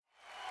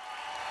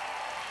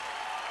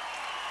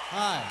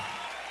Hi.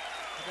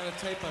 I got a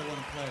tape I want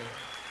to play.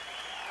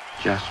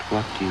 Just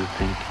what do you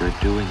think you're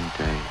doing,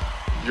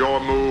 Dave? Your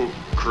move,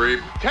 creep.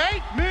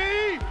 Take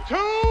me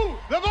to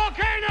the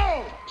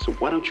volcano! So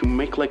why don't you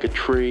make like a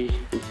tree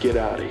and get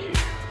out of here?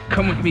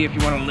 Come with me if you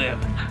want to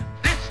live.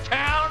 This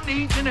town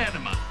needs an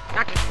enema.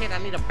 Dr. Kid,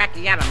 I need a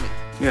backiotomy.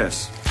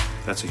 Yes,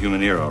 that's a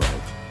human ear, all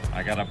right.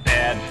 I got a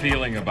bad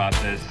feeling about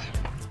this.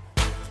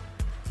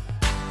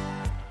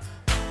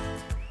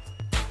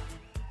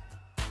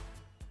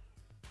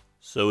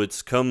 So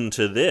it's come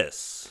to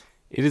this.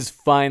 It has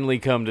finally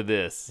come to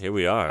this. Here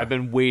we are. I've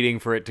been waiting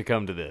for it to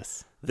come to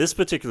this. This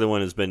particular one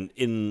has been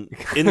in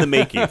the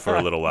making for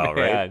a little while,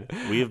 right?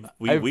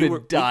 I've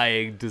been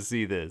dying to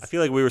see this. I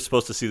feel like we were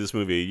supposed to see this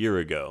movie a year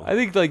ago. I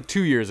think like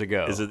 2 years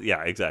ago. Is it?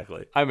 Yeah,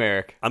 exactly. I'm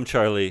Eric. I'm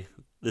Charlie.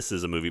 This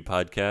is a movie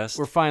podcast.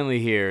 We're finally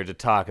here to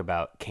talk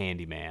about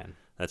Candyman.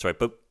 That's right.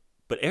 But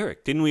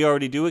Eric, didn't we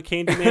already do a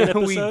Candyman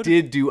episode? We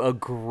did do a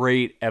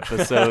great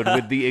episode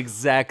with the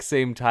exact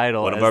same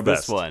title One of as our this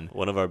best. one.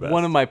 One of our best.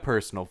 One of my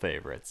personal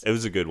favorites. It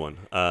was a good one.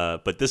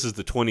 But this is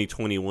the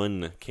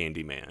 2021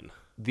 Candyman.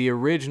 The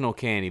original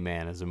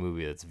Candyman is a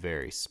movie that's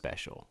very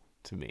special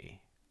to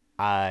me.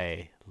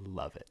 I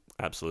love it.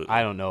 Absolutely.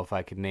 I don't know if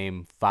I could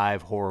name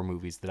 5 horror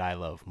movies that I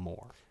love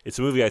more. It's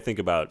a movie I think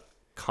about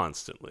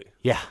constantly.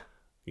 Yeah.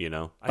 You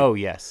know? Oh,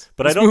 yes.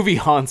 But this movie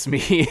haunts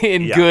me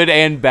in good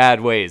and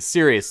bad ways.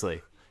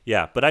 Seriously.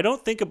 Yeah, but I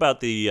don't think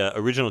about the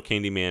original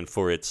Candyman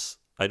for its...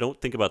 I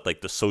don't think about like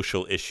the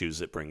social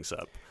issues it brings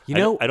up.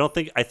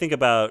 I think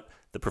about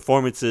the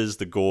performances,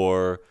 the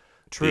gore,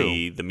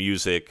 the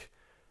music.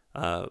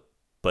 But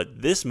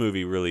this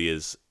movie really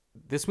is.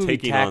 This movie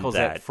tackles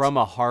it from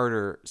a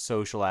harder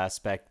social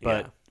aspect.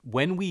 But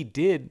when we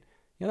did,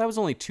 that was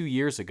only 2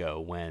 years ago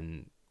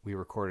when we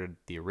recorded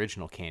the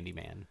original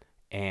Candyman,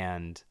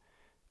 and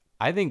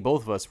I think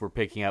both of us were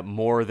picking up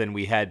more than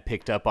we had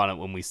picked up on it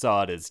when we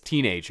saw it as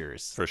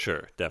teenagers. For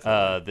sure,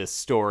 definitely. This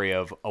story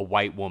of a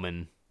white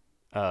woman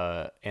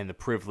and the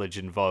privilege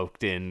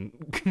invoked in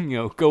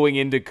going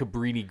into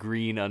Cabrini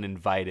Green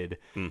uninvited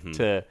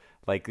to,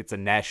 like, it's a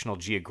National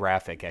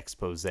Geographic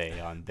expose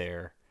on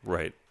there.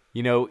 Right.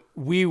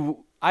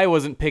 I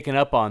wasn't picking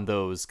up on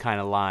those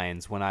kind of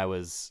lines when I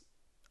was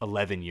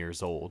 11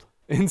 years old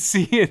and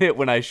seeing it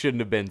when I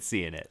shouldn't have been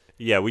seeing it.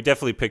 Yeah, we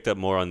definitely picked up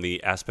more on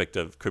the aspect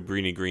of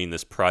Cabrini Green,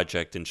 this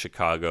project in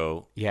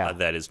Chicago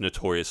that is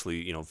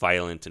notoriously,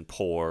 violent and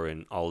poor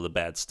and all of the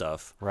bad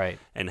stuff. Right.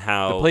 And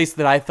how... The place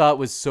that I thought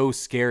was so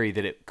scary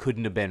that it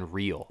couldn't have been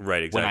real.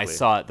 Right, exactly. When I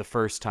saw it the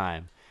first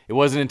time. It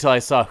wasn't until I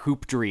saw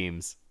Hoop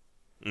Dreams,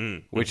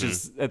 which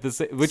was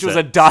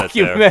a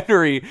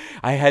documentary.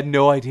 I had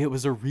no idea it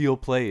was a real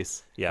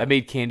place. Yeah. That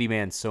made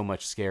Candyman so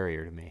much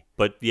scarier to me.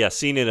 But yeah,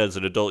 seeing it as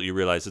an adult, you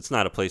realize it's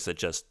not a place that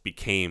just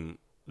became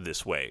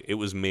this way. It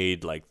was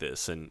made like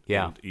this, and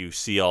you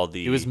see all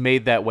the... It was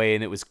made that way,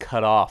 and it was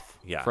cut off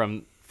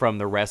from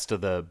the rest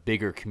of the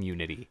bigger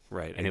community.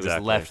 Right, and exactly. it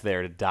was left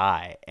there to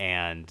die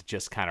and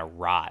just kind of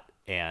rot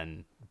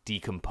and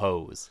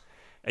decompose.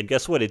 And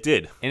guess what? It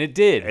did. And it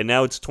did. And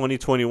now it's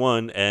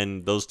 2021,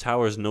 and those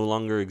towers no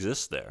longer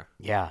exist there.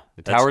 Yeah,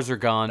 the towers are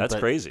gone. That's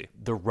crazy.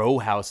 The row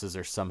houses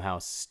are somehow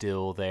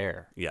still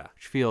there. Yeah.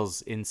 Which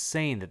feels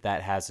insane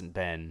that hasn't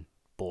been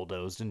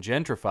bulldozed and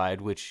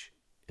gentrified, which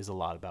is a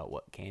lot about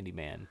what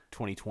Candyman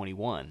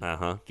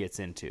 2021 gets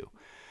into.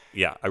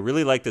 Yeah, I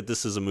really like that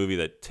this is a movie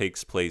that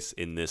takes place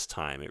in this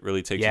time. It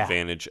really takes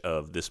advantage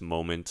of this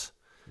moment.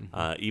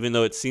 Even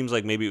though it seems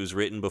like maybe it was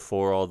written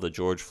before all the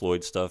George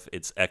Floyd stuff,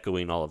 it's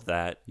echoing all of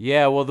that.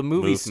 Yeah, well, the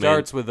movie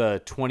starts with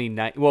a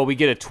 2019. Well, we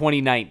get a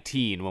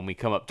 2019 when we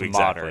come up to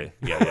modern.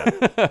 Yeah.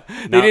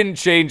 They didn't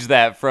change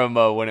that from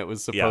when it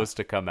was supposed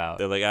to come out.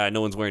 They're like,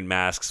 no one's wearing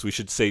masks. We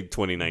should say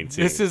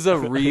 2019. This is a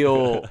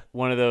real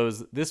one of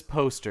those. This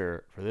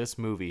poster for this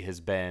movie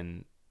has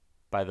been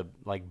by the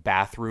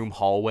bathroom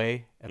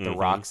hallway at the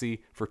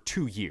Roxy for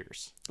 2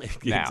 years now.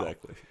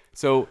 Exactly.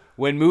 So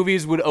when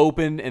movies would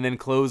open and then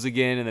close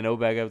again and then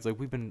open back up, it's like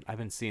I've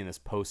been seeing this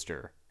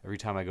poster every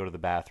time I go to the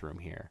bathroom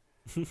here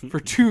for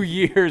 2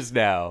 years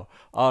now,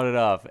 on and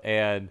off,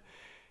 and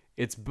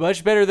it's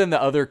much better than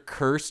the other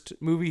cursed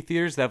movie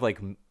theaters that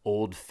have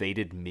old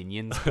faded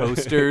Minions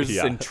posters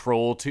and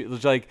Troll 2.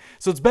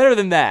 So it's better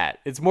than that.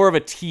 It's more of a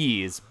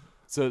tease.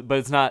 But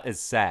it's not as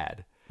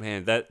sad.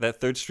 Man,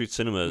 that Third Street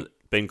Cinema,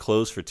 been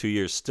closed for 2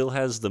 years, still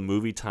has the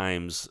movie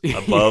times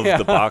above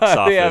the box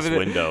office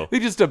window. They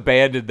just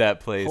abandoned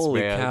that place.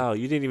 Holy man. cow,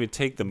 you didn't even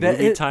take the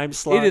movie time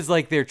slot? It is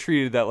like they're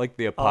treated that like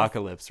the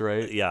apocalypse,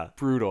 right? Yeah.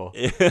 Brutal.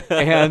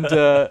 And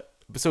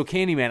so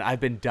Candyman, I've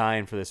been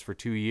dying for this for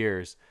 2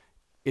 years.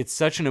 It's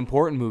such an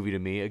important movie to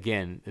me.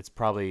 Again, it's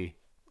probably,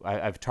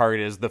 I've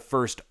targeted as the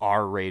first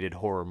R-rated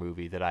horror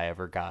movie that I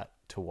ever got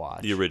to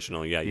watch. The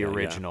original, The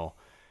original.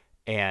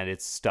 And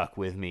it's stuck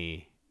with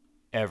me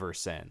ever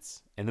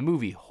since. And the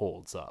movie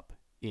holds up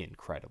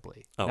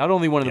incredibly. Not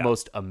only one of the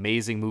most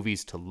amazing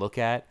movies to look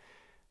at,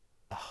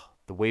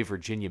 the way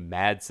Virginia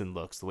Madsen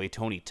looks, the way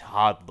Tony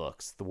Todd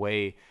looks, the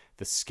way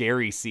the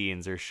scary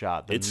scenes are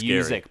shot, the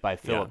music by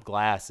Philip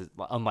Glass is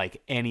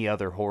unlike any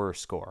other horror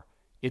score.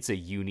 It's a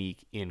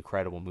unique,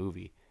 incredible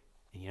movie.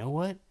 And you know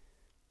what?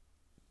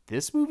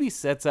 This movie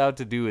sets out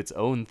to do its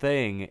own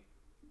thing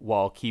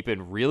while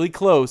keeping really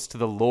close to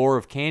the lore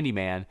of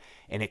Candyman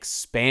and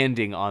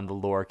expanding on the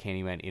lore of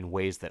Candyman in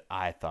ways that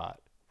I thought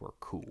were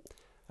cool.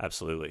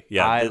 Absolutely.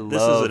 Yeah,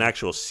 this is an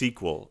actual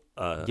sequel,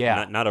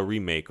 yeah. not a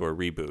remake or a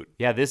reboot.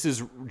 Yeah, this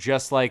is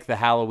just like the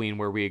Halloween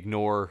where we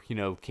ignore,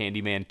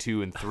 Candyman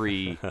 2 and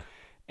 3,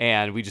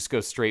 and we just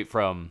go straight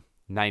from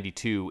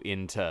 92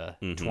 into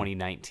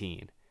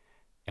 2019.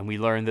 And we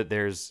learn that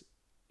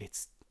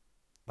it's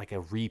like a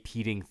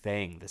repeating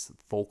thing, this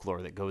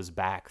folklore that goes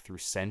back through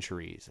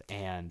centuries.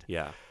 And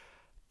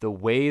the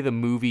way the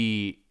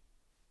movie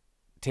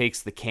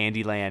takes the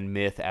Candyland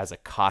myth as a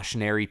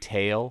cautionary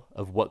tale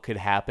of what could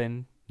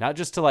happen, not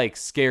just to like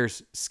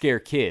scare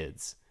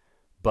kids,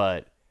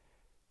 but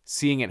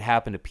seeing it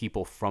happen to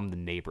people from the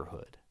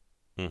neighborhood,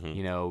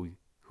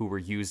 who were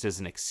used as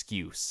an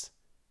excuse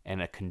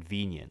and a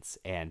convenience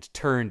and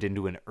turned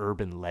into an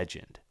urban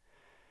legend.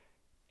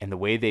 And the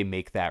way they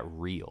make that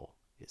real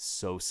is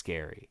so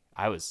scary.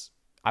 I was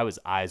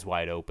eyes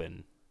wide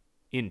open,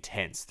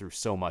 intense through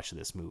so much of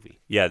this movie.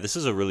 Yeah, this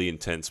is a really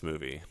intense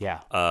movie.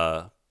 Yeah.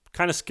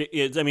 Kind of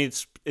scary. I mean,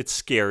 it's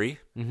scary.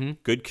 Mm-hmm.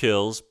 Good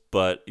kills,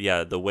 but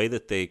yeah, the way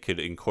that they could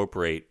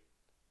incorporate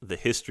the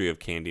history of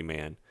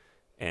Candyman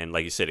and,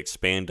 like you said,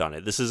 expand on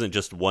it. This isn't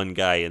just one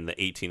guy in the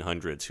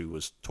 1800s who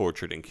was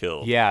tortured and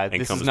killed. Yeah, and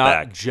this comes is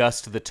not back.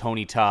 just the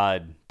Tony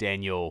Todd,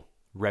 Daniel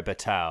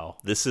Rebetau.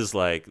 This is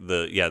like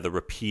the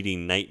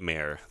repeating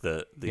nightmare.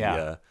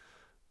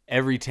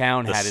 Every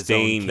town had its own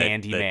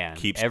Candyman. That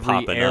keeps Every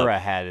popping era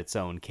up. had its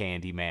own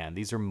Candyman.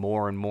 These are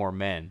more and more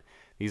men.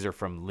 These are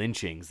from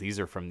lynchings. These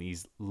are from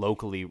these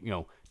locally,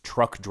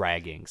 truck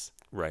draggings.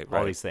 Right.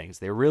 All these things.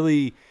 They're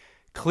really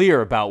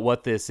clear about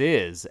what this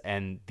is,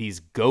 and these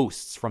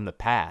ghosts from the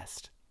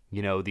past.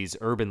 These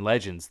urban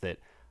legends that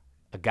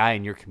a guy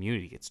in your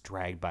community gets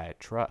dragged by a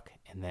truck,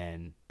 and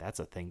then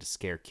that's a thing to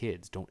scare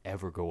kids. Don't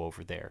ever go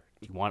over there.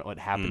 You want what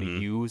happened to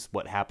you?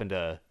 What happened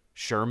to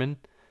Sherman?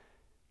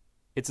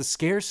 It's a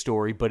scare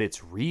story, but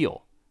it's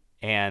real.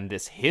 And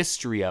this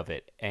history of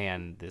it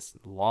and this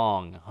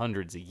long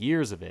hundreds of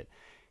years of it,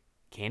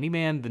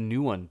 Candyman, the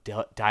new one,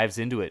 dives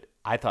into it,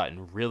 I thought,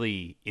 in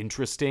really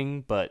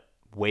interesting, but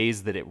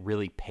ways that it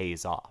really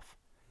pays off.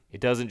 It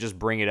doesn't just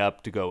bring it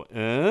up to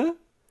go,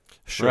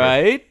 Sure.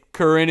 Right?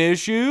 Current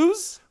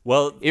issues?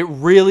 Well, it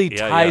really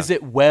ties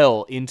it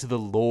well into the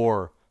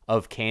lore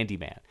of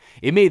Candyman.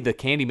 It made the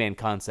Candyman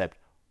concept,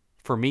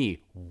 for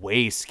me,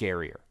 way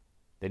scarier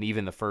than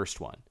even the first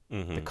one.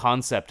 Mm-hmm. The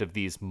concept of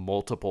these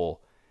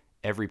multiple,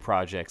 every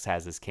project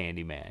has this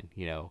Candyman.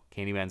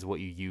 Candyman's what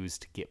you use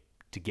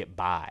to get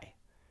by,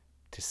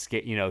 to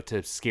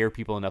scare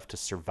people enough to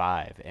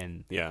survive.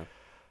 And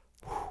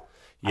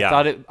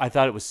I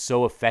thought it was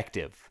so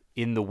effective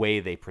in the way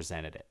they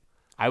presented it.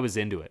 I was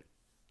into it.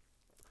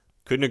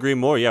 Couldn't agree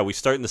more. Yeah, we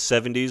start in the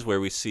 70s where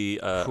we see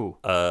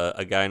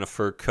a guy in a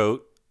fur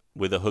coat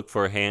with a hook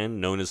for a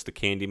hand, known as the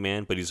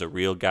Candyman, but he's a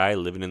real guy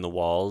living in the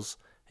walls,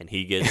 and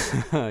he gets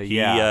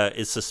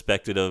is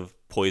suspected of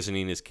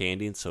poisoning his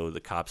candy, and so the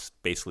cops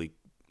basically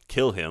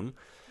kill him.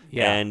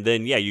 Yeah. And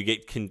then you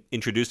get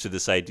introduced to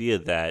this idea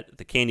that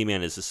the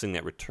Candyman is this thing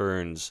that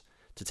returns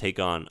to take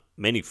on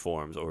many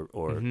forms or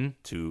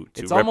to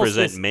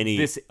represent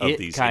many of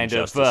these kind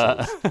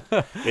injustices.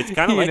 It's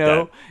kind of like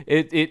that.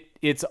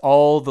 It's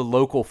all the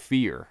local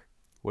fear,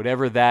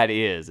 whatever that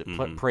is.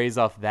 It preys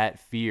off that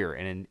fear.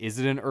 And is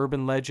it an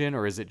urban legend,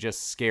 or is it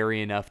just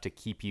scary enough to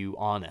keep you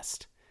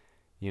honest?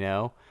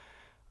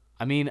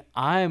 I mean,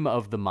 I'm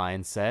of the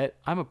mindset,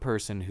 I'm a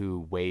person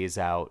who weighs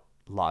out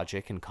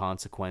logic and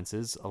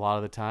consequences a lot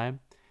of the time.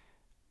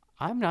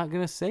 I'm not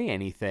going to say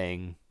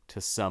anything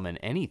to summon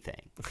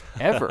anything,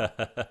 ever.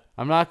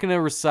 I'm not going to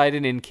recite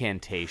an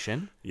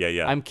incantation.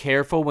 Yeah. I'm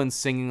careful when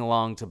singing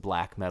along to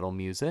black metal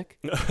music.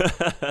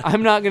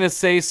 I'm not going to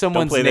say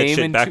someone's Don't play name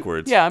that shit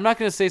backwards. I'm not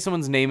going to say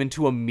someone's name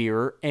into a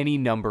mirror any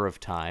number of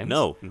times.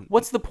 No.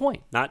 What's the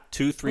point? Not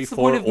 2, 3, What's 4,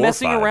 the point of or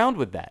messing 5. around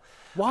with that?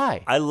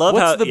 Why? I love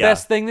What's how the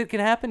best thing that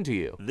can happen to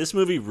you? This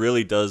movie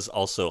really does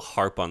also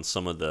harp on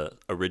some of the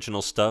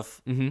original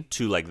stuff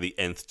to like the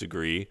nth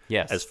degree.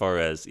 Yes. As far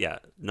as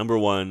number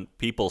one,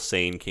 people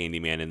saying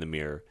Candyman in the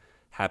mirror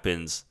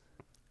happens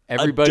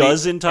a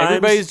dozen times.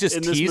 Everybody's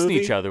just teasing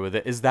movie. each other with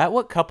it. Is that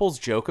what couples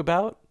joke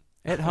about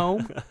at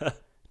home?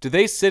 Do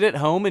they sit at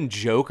home and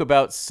joke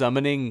about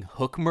summoning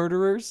hook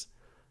murderers?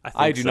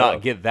 I do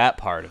not get that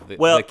part of the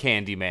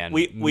Candyman.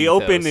 We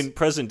open in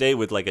present day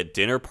with like a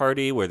dinner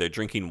party where they're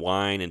drinking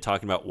wine and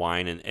talking about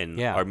wine,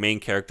 and our main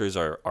characters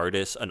are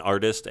an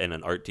artist and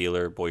an art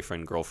dealer,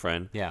 boyfriend,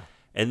 girlfriend. Yeah.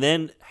 And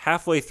then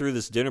halfway through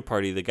this dinner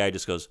party, the guy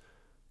just goes,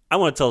 I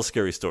want to tell a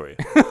scary story.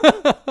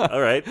 All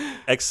right.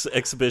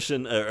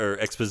 Exhibition or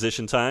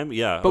exposition time.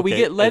 Yeah. But we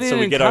get let in. So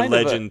we get our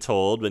legend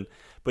told.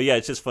 But yeah,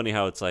 it's just funny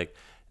how it's like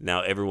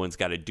now everyone's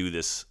got to do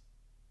this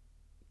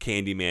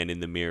Candyman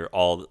in the mirror.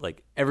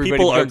 Everybody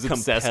people becomes are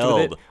obsessed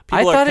compelled. with it.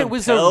 People I thought are it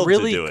was a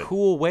really to do it.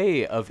 cool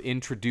way of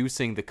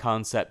introducing the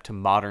concept to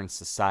modern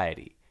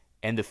society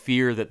and the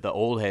fear that the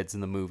old heads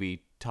in the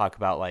movie talk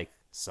about like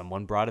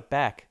someone brought it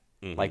back.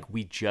 Like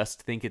we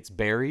just think it's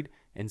buried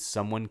and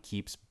someone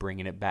keeps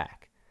bringing it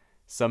back.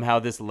 Somehow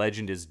this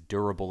legend is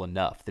durable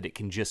enough that it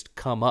can just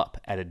come up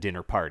at a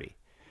dinner party.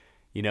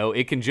 You know,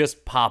 it can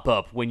just pop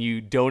up when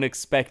you don't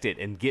expect it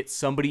and get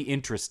somebody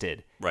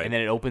interested. Right. And then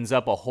it opens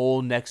up a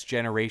whole next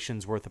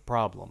generation's worth of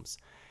problems.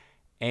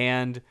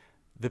 And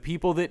the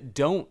people that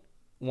don't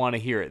want to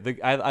hear it,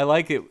 I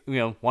like it, you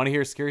know, want to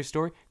hear a scary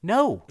story?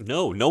 No.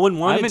 No one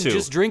wanted to. I'm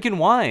just drinking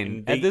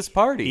wine at this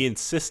party. He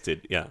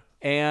insisted, yeah.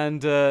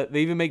 And they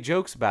even make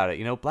jokes about it.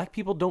 You know, black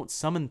people don't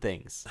summon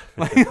things.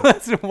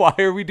 Like, why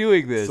are we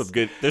doing this?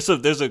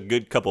 There's a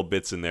good couple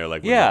bits in there,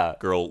 like when the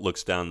girl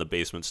looks down the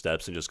basement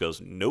steps and just goes,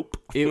 nope.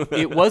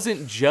 It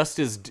wasn't just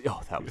as...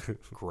 Oh, that was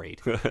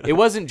great. It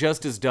wasn't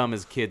just as dumb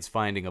as kids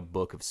finding a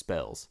book of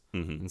spells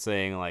and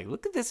saying, like,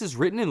 look at this, is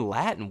written in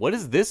Latin. What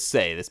does this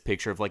say? This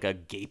picture of, like, a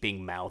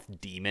gaping mouth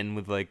demon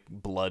with, like,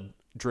 blood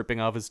dripping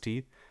off his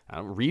teeth.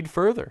 Read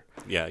further.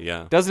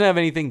 Yeah. Doesn't have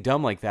anything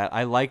dumb like that.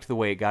 I liked the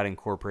way it got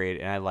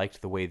incorporated, and I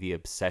liked the way the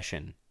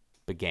obsession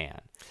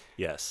began.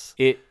 Yes.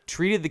 It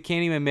treated the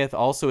Candyman myth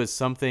also as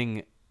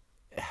something...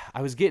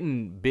 I was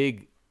getting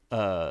big,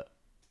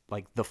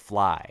 like The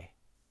Fly.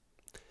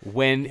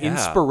 When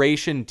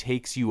inspiration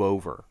takes you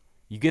over.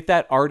 You get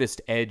that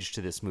artist edge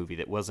to this movie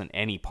that wasn't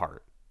any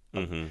part.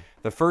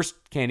 The first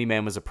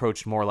Candyman was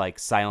approached more like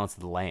Silence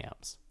of the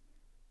Lambs.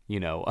 You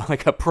know,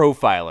 like a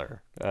profiler.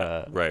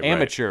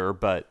 Amateur,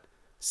 but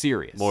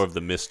serious. More of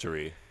the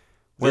mystery.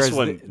 Whereas this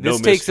one,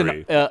 this takes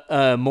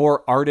a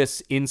more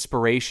artist's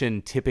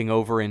inspiration tipping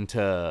over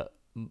into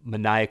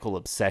maniacal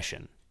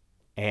obsession.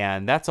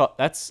 And that's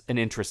an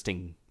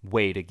interesting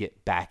way to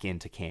get back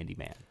into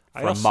Candyman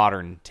from a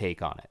modern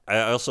take on it.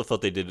 I also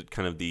felt they did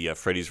kind of the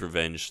Freddy's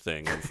Revenge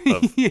thing of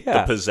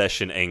the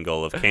possession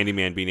angle of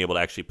Candyman being able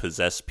to actually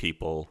possess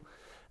people.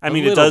 I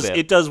mean,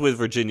 it does with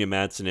Virginia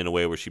Madsen in a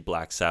way where she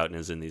blacks out and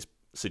is in these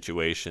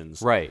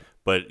situations. Right.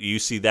 But you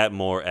see that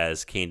more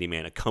as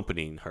Candyman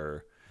accompanying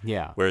her.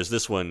 Yeah. Whereas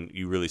this one,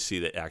 you really see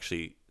that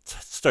actually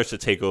starts to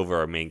take over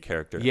our main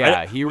character.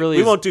 Yeah, he really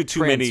we won't do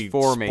too many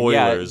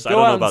spoilers. Yeah, I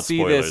don't know about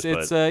spoilers.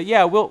 This.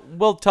 It's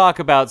we'll talk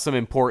about some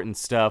important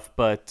stuff,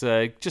 but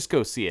just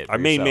go see it. Our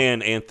main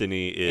man,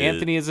 Anthony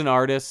is an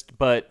artist,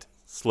 but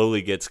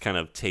slowly gets kind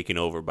of taken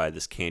over by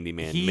this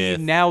Candyman myth.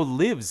 He now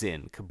lives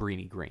in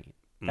Cabrini Green.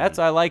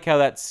 I like how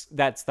that's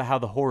how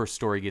the horror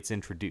story gets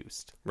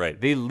introduced. Right.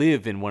 They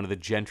live in one of the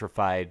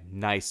gentrified,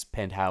 nice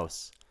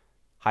penthouse,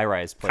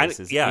 high-rise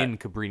places in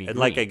Cabrini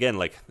Green.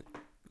 And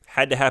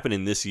had to happen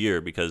in this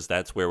year because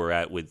that's where we're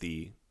at with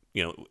the,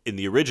 in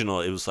the original,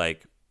 it was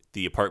like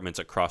the apartments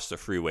across the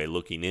freeway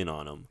looking in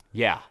on them.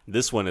 Yeah.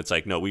 This one, it's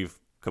like, no, we've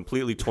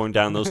completely torn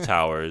down those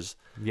towers.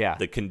 Yeah.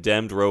 The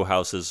condemned row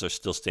houses are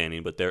still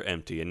standing, but they're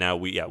empty. And now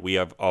we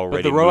have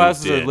already But the row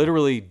houses moved in. are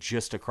literally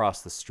just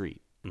across the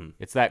street.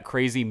 It's that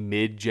crazy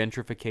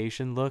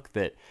mid-gentrification look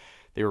that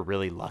they were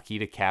really lucky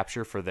to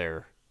capture for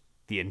the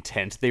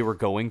intent they were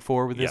going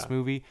for with this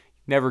movie.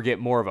 Never get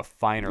more of a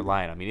finer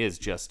line. I mean, it is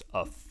just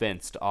a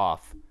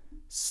fenced-off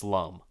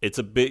slum. It's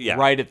a bit,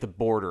 right at the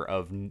border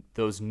of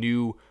those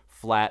new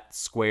flat,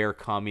 square,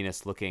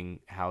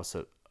 communist-looking house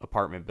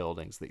apartment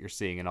buildings that you're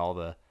seeing in all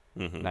the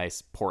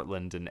nice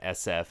Portland and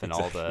SF and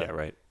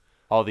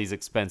all these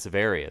expensive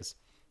areas.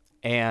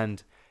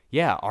 And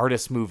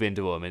artists move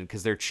into them, and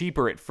because they're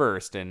cheaper at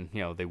first, and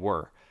they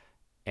were.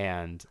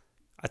 And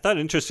I thought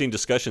interesting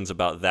discussions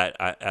about that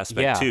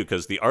aspect too,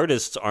 because the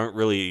artists aren't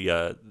really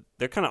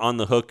they're kind of on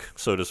the hook,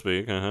 so to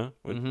speak. See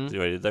what I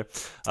did there?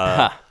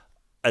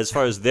 As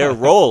far as their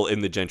role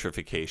in the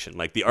gentrification,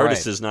 like the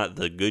artist is not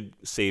the good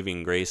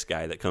saving grace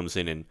guy that comes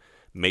in and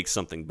makes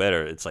something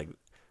better. It's like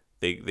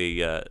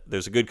they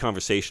there's a good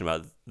conversation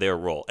about their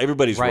role,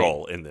 everybody's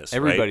role in this.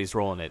 Everybody's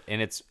role in it, and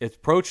it's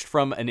approached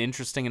from an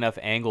interesting enough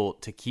angle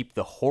to keep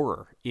the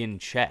horror in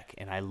check.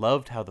 And I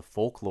loved how the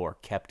folklore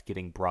kept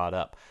getting brought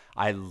up.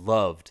 I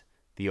loved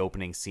the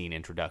opening scene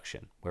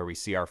introduction where we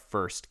see our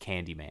first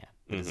Candyman.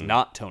 It is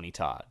not Tony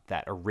Todd,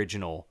 that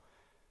original,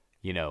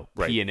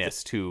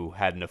 pianist who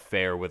had an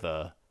affair with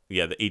a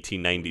the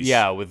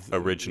 1890s with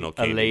original a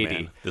Candyman.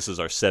 lady. This is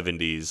our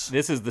 70s.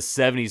 This is the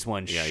 70s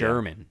one,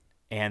 Sherman. Yeah.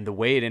 And the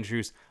way it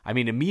introduced, I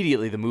mean,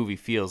 immediately the movie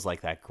feels like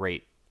that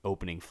great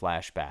opening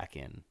flashback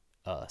in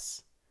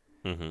Us.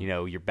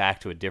 You're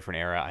back to a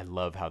different era. I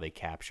love how they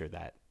capture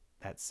that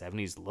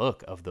 70s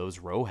look of those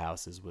row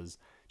houses was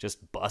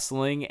just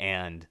bustling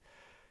and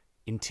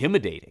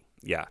intimidating.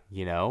 Yeah.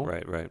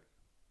 Right.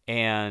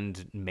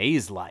 And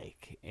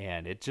maze-like.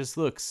 And it just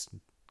looks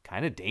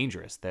kind of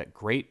dangerous. That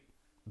great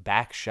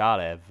back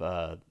shot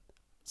of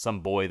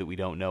some boy that we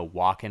don't know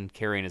walking,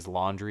 carrying his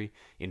laundry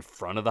in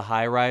front of the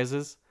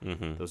high-rises.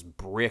 Those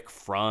brick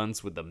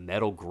fronts with the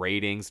metal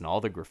gratings and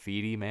all the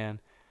graffiti, man.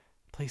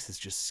 The place is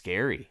just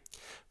scary.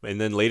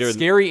 And then later...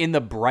 Scary in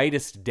the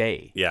brightest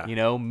day. Yeah.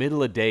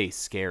 Middle of day,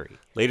 scary.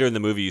 Later in the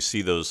movie, you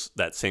see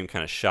that same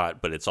kind of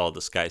shot, but it's all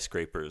the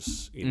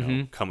skyscrapers,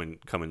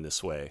 coming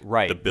this way.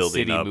 Right. The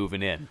building city up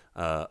moving in.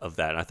 Of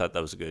that. And I thought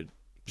that was a good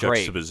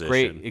juxtaposition.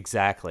 Great,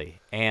 exactly.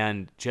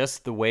 And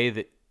just the way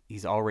that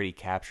he's already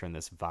capturing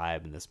this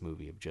vibe in this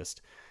movie of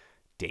just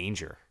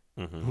danger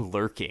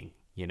lurking,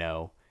 you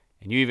know.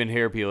 And you even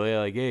hear people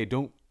like, "Hey,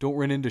 don't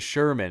run into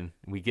Sherman."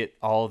 And we get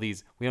all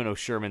these. We don't know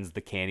Sherman's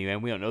the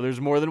Candyman. We don't know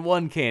there's more than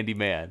one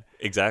Candyman.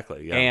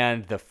 Exactly. Yeah.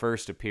 And the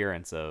first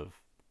appearance of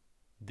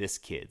this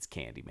kid's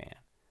Candyman.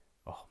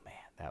 Oh man,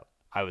 that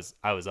I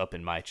was up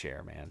in my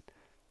chair, man.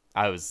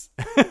 I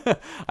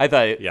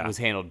thought it was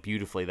handled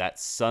beautifully. That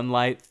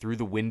sunlight through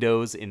the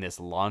windows in this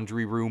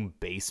laundry room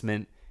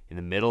basement in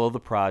the middle of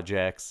the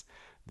projects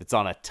that's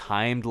on a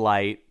timed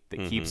light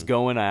that keeps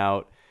going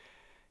out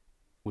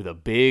with a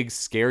big,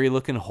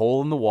 scary-looking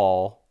hole in the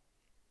wall.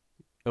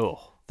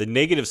 Oh. The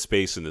negative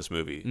space in this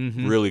movie,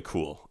 really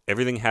cool.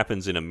 Everything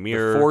happens in a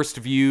mirror. The forced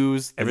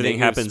views. Everything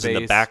happens in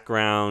the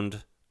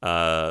background.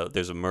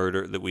 There's a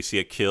murder that we see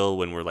a kill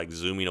when we're like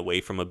zooming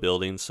away from a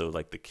building, so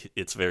like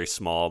it's very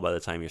small by the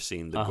time you're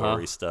seeing the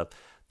gory stuff.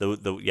 The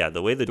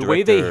way the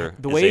director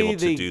is able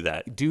to do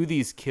that. Do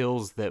these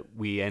kills that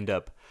we end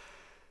up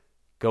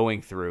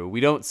going through. We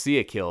don't see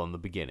a kill in the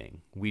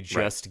beginning. We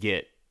just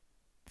get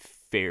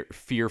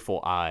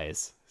fearful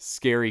eyes,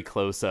 scary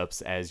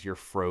close-ups as you're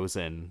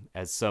frozen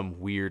as some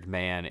weird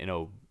man in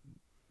a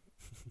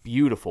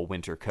beautiful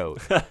winter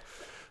coat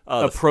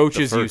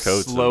approaches you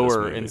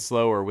slower and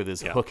slower with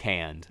his hook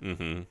hand.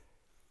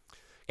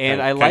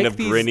 And I like kind of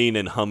grinning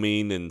and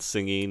humming and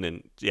singing,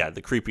 and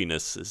the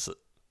creepiness is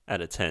at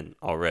a 10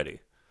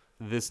 already.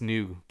 This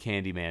new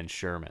Candyman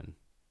Sherman,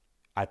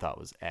 I thought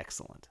was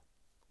excellent.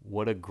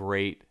 What a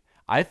great...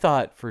 I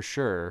thought for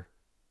sure...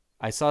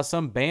 I saw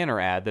some banner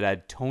ad that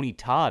had Tony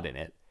Todd in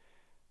it.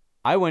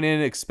 I went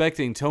in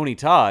expecting Tony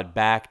Todd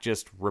back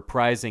just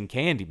reprising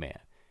Candyman.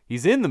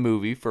 He's in the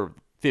movie for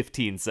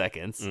 15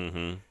 seconds,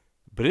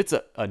 but it's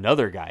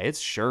another guy. It's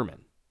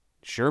Sherman.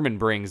 Sherman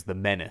brings the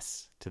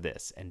menace to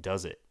this and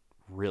does it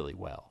really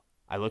well.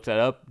 I looked that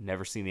up,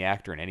 never seen the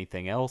actor in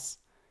anything else.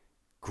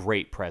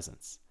 Great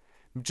presence.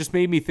 It just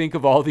made me think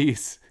of all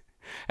these...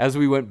 As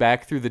we went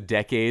back through the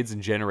decades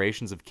and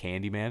generations of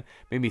Candyman,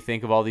 made me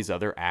think of all these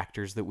other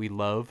actors that we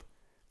love.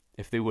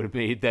 If they would have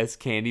made this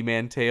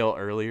Candyman tale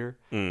earlier,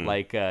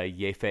 like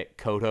Yaphet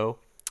Kotto.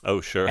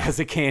 Oh, sure. As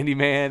a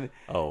Candyman.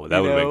 Oh,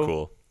 that would have been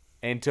cool.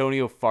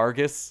 Antonio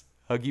Fargas,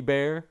 Huggy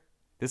Bear.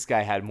 This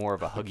guy had more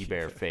of a Huggy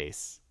Bear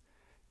face.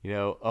 You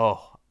know,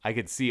 I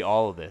could see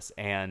all of this.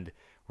 And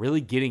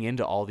really getting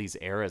into all these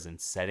eras and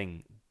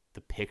setting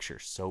the picture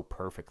so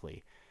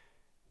perfectly.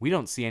 We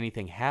don't see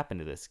anything happen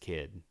to this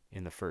kid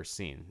in the first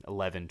scene,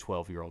 11,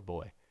 12-year-old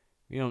boy.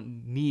 We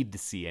don't need to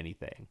see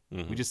anything.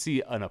 We just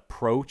see an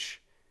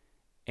approach,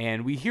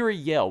 and we hear a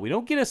yell. We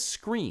don't get a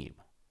scream,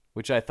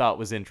 which I thought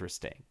was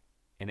interesting.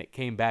 And it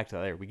came back to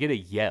there. We get a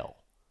yell.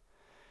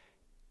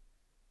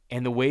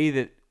 And the way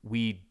that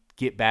we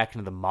get back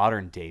into the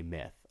modern-day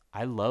myth,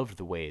 I loved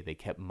the way they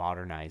kept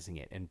modernizing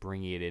it and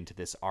bringing it into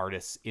this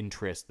artist's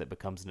interest that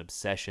becomes an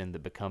obsession,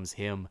 that becomes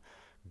him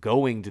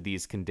going to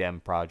these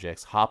condemned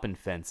projects, hopping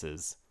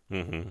fences,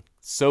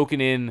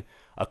 soaking in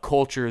a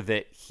culture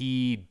that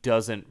he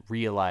doesn't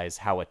realize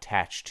how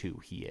attached to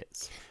he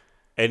is.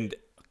 And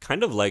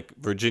kind of like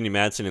Virginia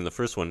Madsen in the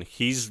first one,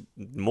 he's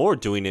more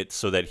doing it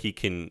so that he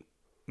can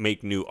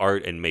make new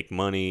art and make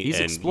money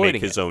and make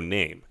his own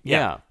name.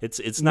 Yeah.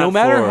 It's not no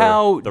matter for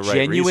how the right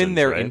genuine reasons,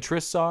 their right?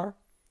 interests are,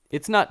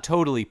 it's not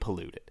totally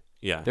polluted.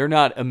 Yeah. They're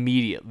not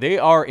immediate. They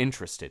are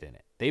interested in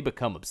it. They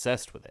become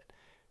obsessed with it.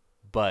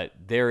 But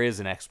there is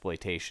an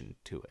exploitation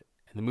to it.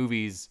 And the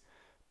movies,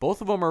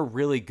 both of them are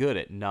really good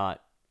at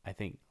not, I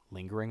think,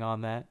 lingering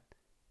on that.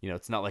 You know,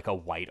 it's not like a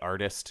white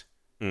artist.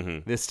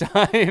 This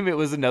time it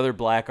was another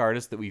black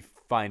artist that we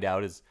find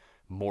out is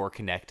more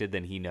connected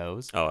than he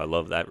knows. Oh, I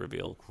love that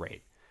reveal.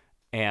 Great.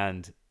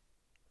 And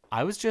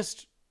I was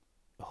just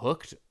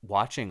hooked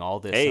watching all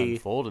this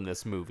unfold in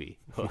this movie.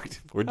 Hooked.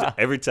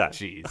 Every time.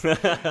 Jeez.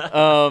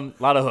 A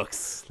lot of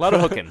hooks. A lot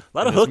of hooking. A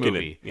lot of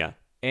hooking. Yeah.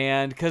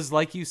 And because,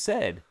 like you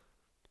said,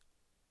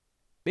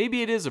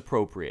 maybe it is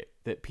appropriate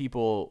that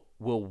people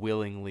will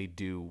willingly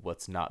do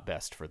what's not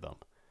best for them.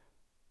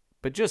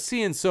 But just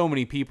seeing so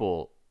many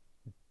people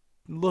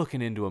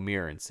looking into a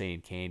mirror and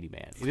saying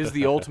Candyman, it is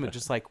the ultimate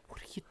just like, what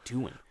are you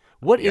doing?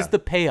 What is the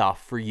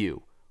payoff for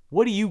you?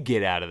 What do you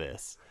get out of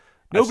this?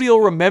 Nobody will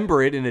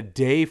remember it in a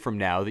day from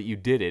now that you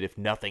did it if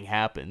nothing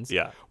happens.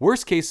 Yeah.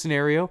 Worst case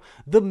scenario,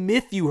 the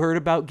myth you heard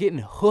about getting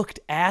hooked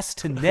ass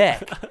to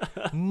neck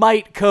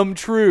might come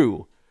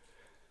true.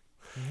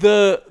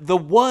 The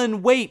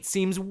one wait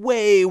seems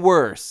way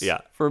worse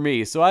for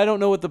me, so I don't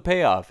know what the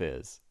payoff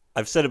is.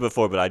 I've said it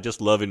before, but I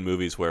just love in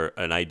movies where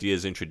an idea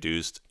is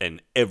introduced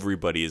and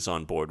everybody is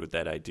on board with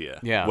that idea.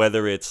 Yeah.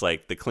 Whether it's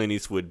like the Clint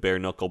Eastwood bare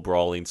knuckle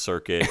brawling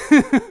circuit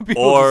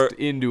or just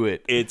into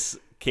it. It's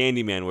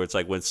Candyman, where it's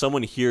like when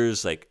someone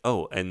hears like,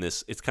 oh, and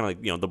this, it's kind of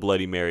like, you know, the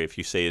Bloody Mary. If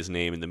you say his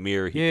name in the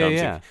mirror, he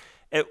comes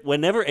in.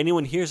 Whenever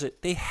anyone hears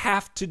it, they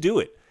have to do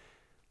it.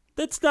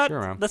 That's not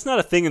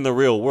a thing in the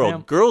real world.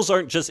 Yeah. Girls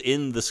aren't just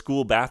in the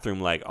school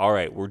bathroom like, all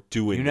right, we're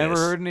doing this. You never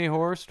heard any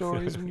horror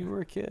stories when you were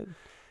a kid?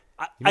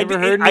 never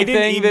heard I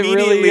didn't anything that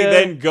immediately really,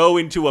 then go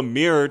into a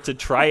mirror to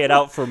try it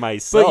out for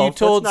myself. But you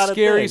told That's not a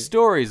scary thing.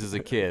 stories as a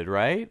kid,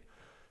 right?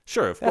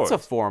 Sure, of course.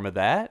 That's a form of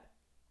that.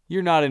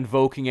 You're not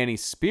invoking any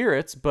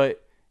spirits,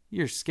 but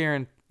you're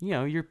scaring,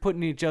 you're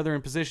putting each other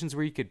in positions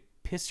where you could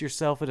piss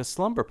yourself at a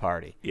slumber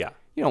party. Yeah.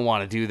 You don't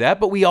want to do that,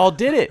 but we all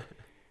did it.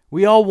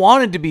 We all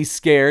wanted to be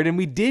scared, and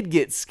we did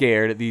get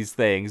scared at these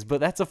things, but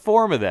that's a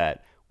form of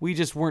that. We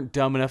just weren't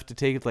dumb enough to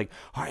take it like,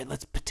 all right,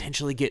 let's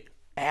potentially get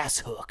ass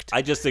hooked.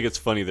 I just think it's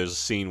funny. There's a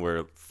scene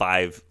where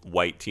 5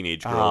 white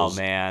teenage girls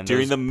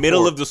during the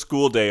middle of the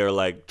school day are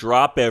like,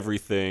 drop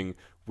everything.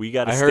 We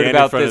got to stand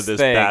in front of this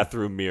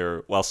bathroom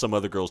mirror while some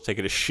other girl's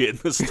taking a shit in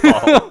the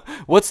stall.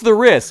 What's the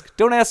risk?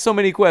 Don't ask so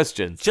many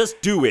questions.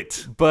 Just do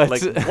it. But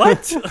like,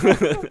 what?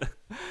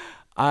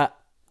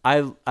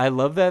 I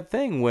love that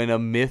thing when a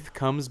myth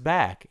comes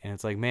back and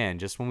it's like, man,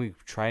 just when we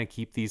try to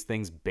keep these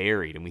things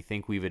buried and we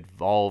think we've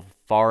evolved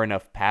far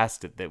enough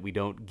past it that we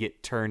don't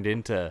get turned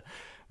into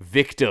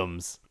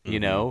victims, you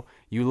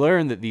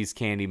learn that these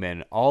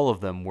Candymen, all of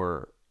them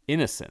were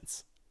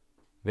innocents.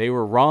 They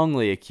were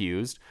wrongly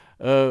accused,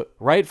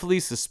 rightfully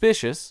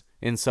suspicious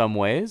in some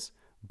ways,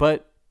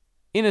 but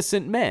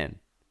innocent men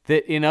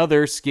that in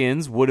other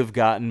skins would have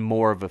gotten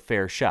more of a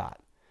fair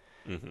shot.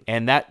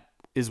 And that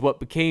is what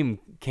became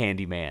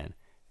Candyman.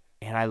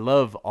 And I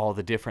love all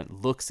the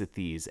different looks at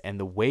these and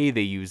the way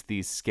they use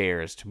these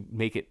scares to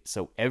make it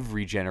so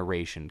every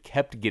generation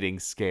kept getting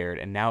scared,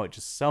 and now it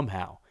just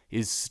somehow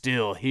is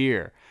still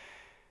here,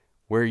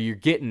 where you're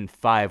getting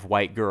 5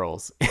 white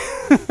girls.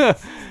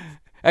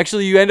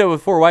 Actually, you end up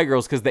with 4 white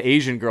girls because the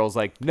Asian girl's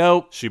like,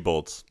 nope. She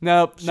bolts.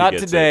 Nope, she not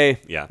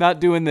today. Yeah. Not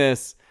doing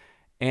this.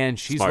 And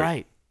she's Smart.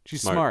 right.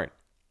 She's smart.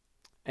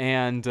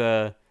 And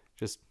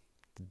just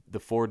the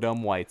 4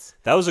 dumb whites.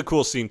 That was a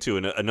cool scene, too.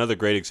 And another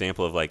great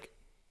example of, like,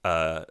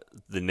 the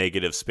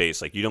negative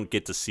space. Like, you don't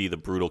get to see the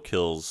brutal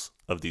kills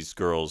of these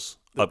girls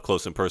up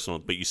close and personal,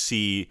 but you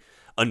see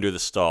under the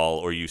stall,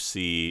 or you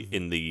see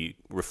in the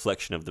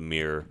reflection of the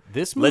mirror.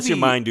 This movie lets your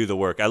mind do the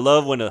work. I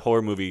love when a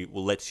horror movie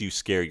lets you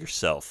scare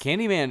yourself.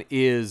 Candyman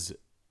is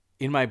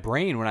in my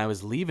brain when I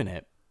was leaving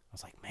it. I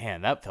was like,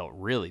 man, that felt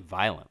really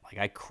violent. Like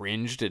I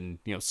cringed and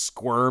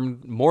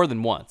squirmed more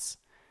than once.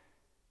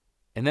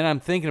 And then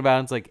I'm thinking about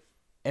it, it's like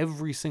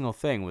every single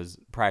thing was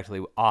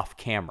practically off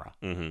camera.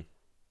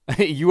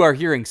 You are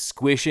hearing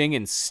squishing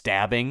and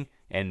stabbing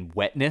and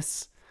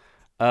wetness.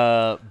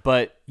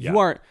 But you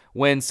aren't,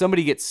 when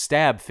somebody gets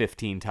stabbed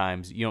 15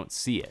 times, you don't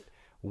see it.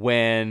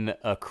 When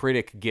a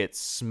critic gets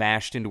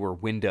smashed into her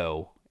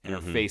window and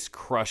her face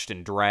crushed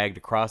and dragged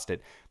across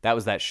it, that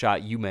was that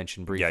shot you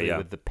mentioned briefly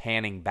with the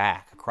panning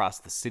back across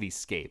the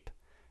cityscape.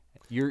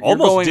 You're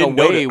going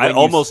away. I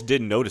almost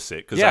didn't notice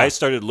it because I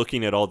started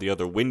looking at all the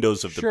other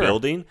windows of the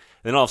building, and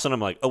then all of a sudden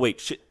I'm like, oh wait,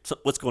 shit,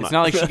 what's going on? It's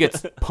not like she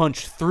gets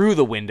punched through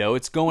the window.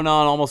 It's going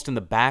on almost in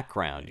the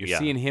background. You're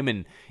seeing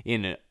him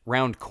in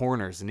round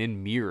corners and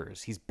in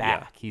mirrors. He's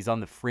back. He's on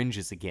the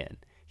fringes again.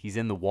 He's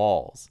in the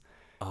walls.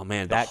 Oh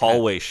man, the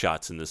hallway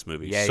shots in this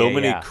movie. So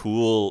many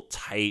cool,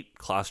 tight,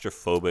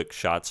 claustrophobic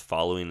shots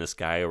following this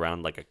guy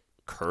around like a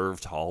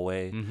curved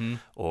hallway,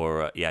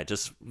 or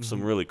just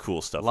some really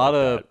cool stuff. A lot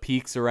of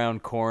peeks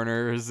around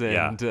corners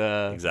and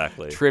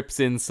exactly trips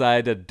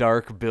inside of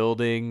dark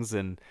buildings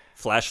and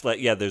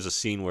flashlight. There's a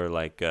scene where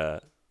like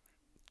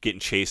getting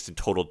chased in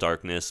total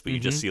darkness, but you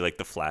just see like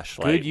the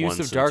flashlight. Good use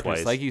of darkness,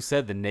 twice. like you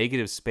said, the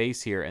negative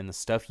space here and the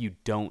stuff you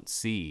don't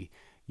see.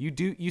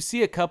 You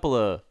see a couple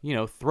of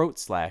throat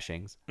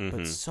slashings,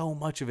 but so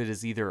much of it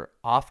is either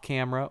off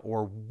camera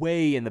or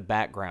way in the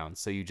background,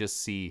 so you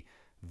just see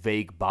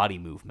vague body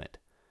movement,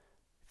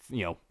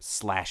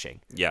 slashing.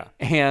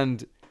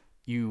 And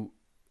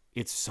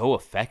it's so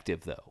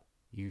effective though.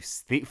 You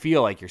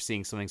feel like you're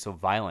seeing something so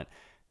violent.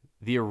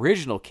 The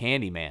original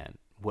Candyman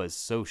was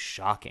so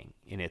shocking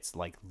in its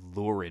like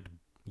lurid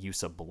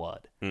use of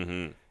blood.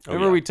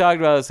 Remember we talked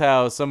about this,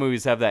 how some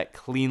movies have that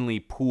cleanly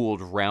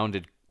pooled,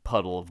 rounded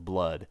puddle of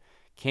blood.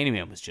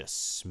 Candyman was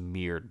just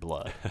smeared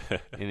blood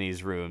in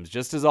these rooms,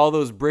 just as all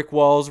those brick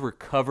walls were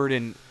covered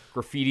in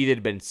graffiti that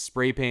had been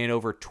spray painted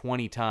over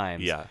 20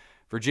 times.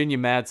 Virginia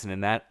Madsen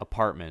in that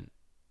apartment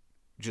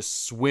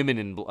just swimming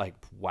in like,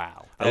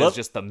 wow. That is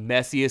just the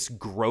messiest,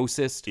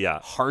 grossest,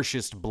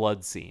 harshest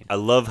blood scene. I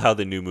love how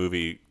the new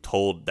movie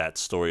told that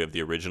story of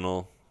the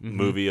original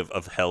movie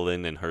of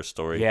Helen and her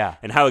story.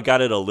 And how it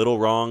got it a little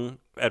wrong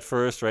at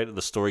first, right?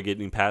 The story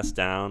getting passed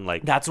down,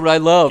 like that's what I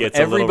love.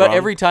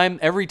 Every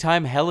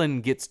time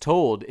Helen gets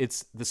told,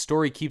 it's the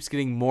story keeps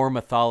getting more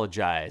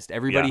mythologized.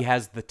 Everybody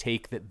has the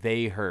take that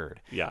they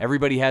heard.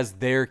 Everybody has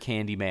their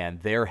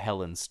Candyman, their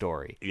Helen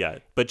story.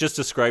 But just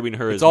describing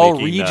her as all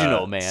making,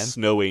 regional, man.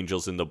 Snow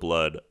angels in the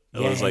blood.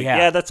 I was like,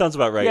 that sounds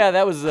about right.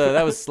 That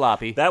was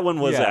sloppy. That one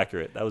was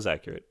accurate. That was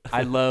accurate.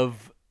 I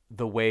love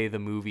the way the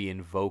movie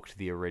invoked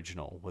the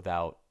original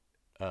without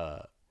having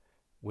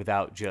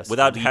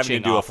to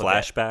do a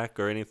flashback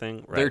or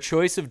anything. Right. Their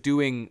choice of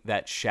doing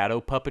that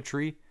shadow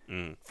puppetry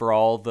for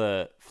all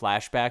the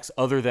flashbacks,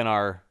 other than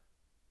our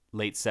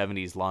late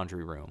 70s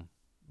laundry room,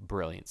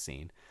 brilliant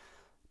scene.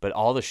 but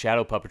all the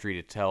shadow puppetry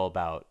to tell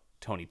about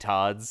Tony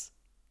Todd's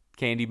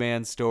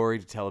Candyman story,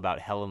 to tell about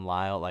Helen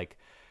Lyle, like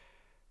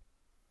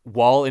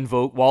while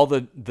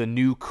the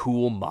new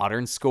cool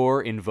modern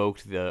score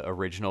invoked the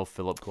original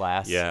Philip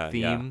Glass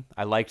theme.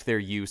 I liked their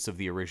use of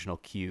the original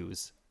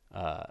cues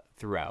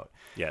throughout.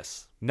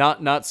 Yes.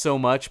 Not so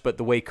much, but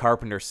the way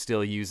Carpenter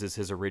still uses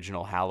his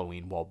original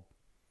Halloween while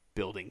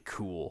building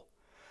cool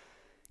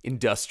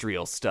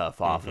industrial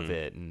stuff off of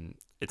it, and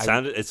it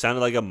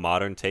sounded like a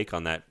modern take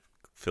on that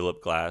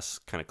Philip Glass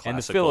kind of classical. And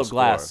the Philip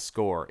Glass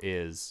score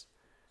is,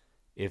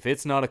 if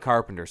it's not a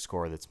Carpenter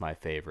score that's my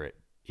favorite,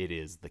 it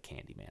is the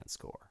Candyman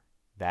score.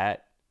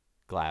 That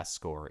Glass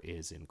score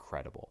is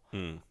incredible.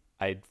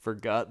 I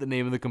forgot the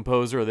name of the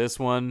composer of this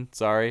one,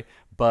 sorry,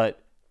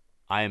 but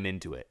I am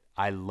into it.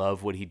 I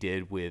love what he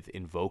did with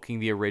invoking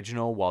the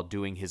original while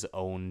doing his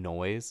own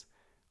noise.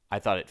 I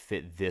thought it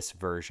fit this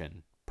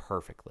version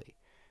perfectly.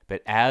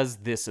 But as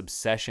this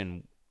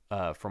obsession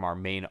from our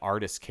main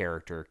artist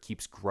character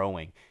keeps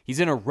growing,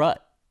 he's in a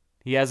rut.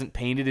 He hasn't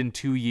painted in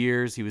 2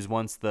 years. He was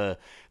once the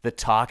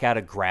talk out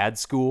of grad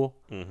school,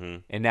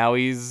 and now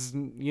he's,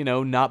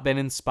 not been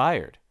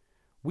inspired.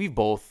 We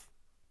both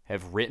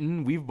have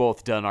written. We've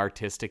both done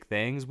artistic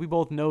things. We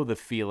both know the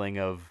feeling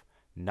of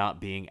not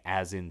being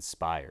as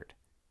inspired.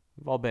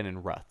 We've all been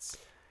in ruts.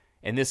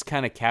 And this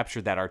kind of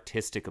captured that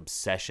artistic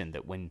obsession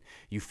that when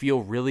you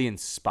feel really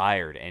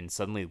inspired and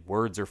suddenly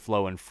words are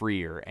flowing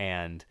freer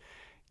and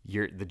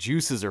the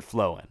juices are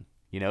flowing,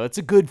 it's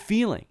a good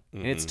feeling.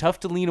 And it's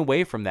tough to lean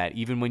away from that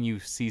even when you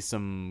see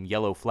some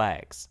yellow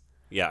flags.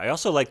 Yeah, I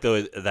also like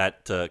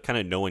that kind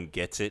of no one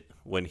gets it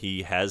when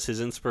he has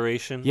his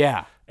inspiration.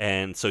 Yeah.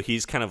 And so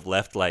he's kind of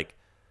left like,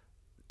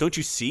 don't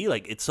you see?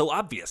 Like, it's so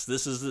obvious.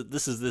 This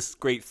is this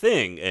great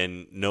thing,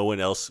 and no one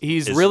else.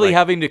 He's is really like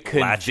having to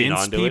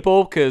convince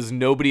people because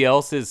nobody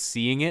else is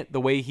seeing it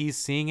the way he's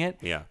seeing it.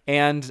 Yeah.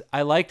 And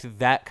I liked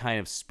that kind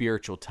of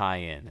spiritual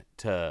tie-in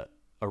to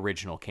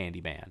original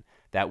Candyman.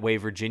 That way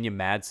Virginia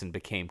Madsen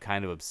became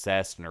kind of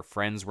obsessed, and her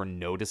friends were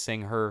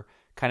noticing her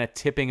kind of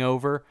tipping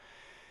over.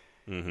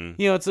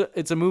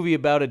 It's a movie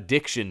about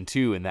addiction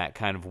too, in that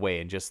kind of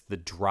way, and just the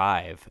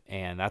drive,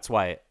 and that's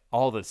why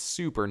all the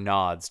super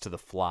nods to The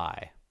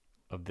Fly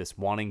of this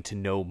wanting to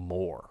know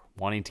more,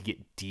 wanting to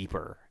get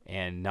deeper,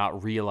 and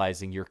not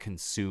realizing you're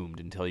consumed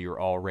until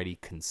you're already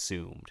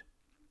consumed.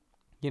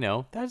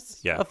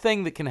 That's a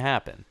thing that can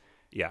happen.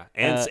 Yeah,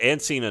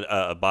 and seeing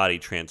a body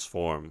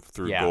transform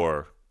through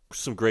gore.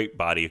 Some great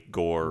body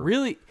gore.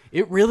 Really,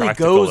 it really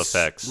goes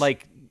effects.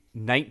 Like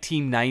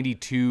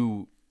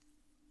 1992,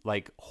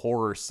 like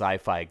horror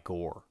sci-fi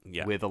gore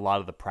with a lot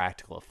of the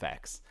practical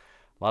effects.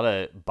 A lot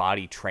of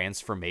body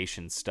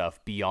transformation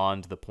stuff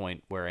beyond the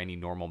point where any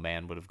normal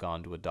man would have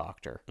gone to a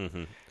doctor.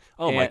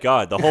 Oh my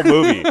God, the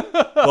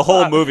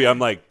whole movie. I'm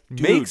like,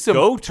 dude, make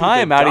some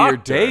time out of your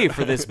day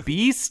for this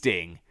bee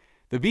sting.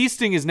 The bee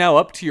sting is now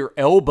up to your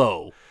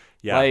elbow.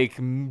 Yeah. Like,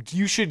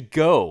 you should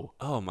go.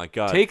 Oh my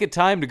God. Take a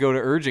time to go to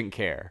urgent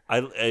care.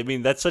 I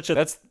mean, that's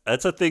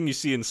a thing you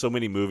see in so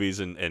many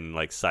movies and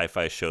like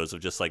sci-fi shows of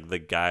just like the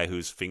guy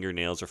whose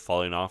fingernails are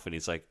falling off and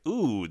he's like,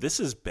 ooh, this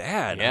is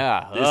bad.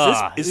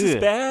 Yeah. Is this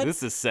bad?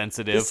 This is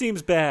sensitive. This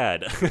seems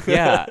bad.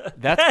 Yeah.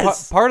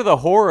 That's part of the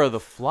horror of The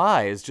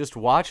Fly is just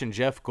watching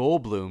Jeff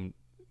Goldblum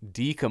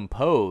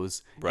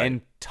decompose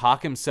and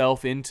talk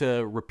himself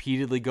into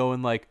repeatedly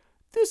going like,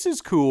 this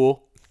is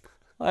cool.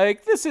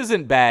 Like, this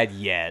isn't bad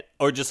yet.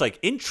 Or just like,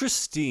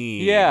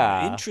 interesting.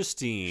 Yeah.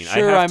 Interesting.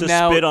 Sure, I have to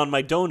spit on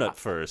my donut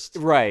first.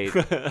 Right.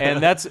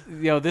 And that's,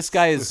 this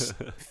guy is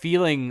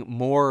feeling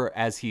more,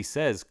 as he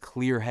says,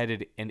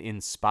 clear-headed and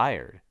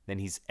inspired than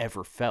he's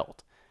ever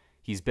felt.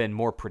 He's been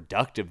more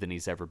productive than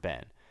he's ever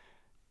been.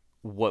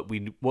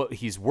 What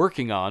he's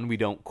working on, we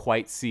don't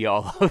quite see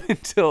all of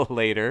until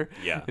later.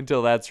 Yeah.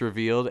 Until that's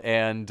revealed.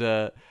 And,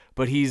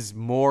 but he's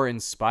more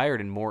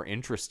inspired and more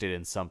interested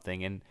in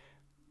something. And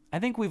I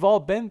think we've all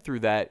been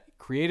through that,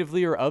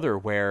 creatively or other,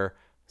 where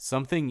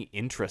something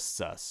interests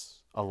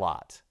us a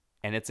lot.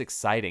 And it's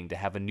exciting to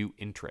have a new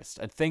interest,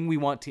 a thing we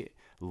want to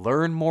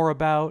learn more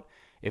about.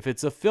 If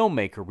it's a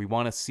filmmaker we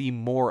want to see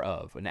more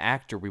of, an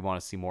actor we want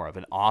to see more of,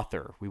 an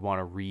author we want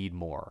to read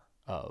more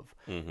of.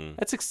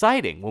 That's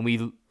exciting when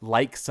we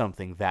like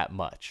something that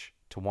much,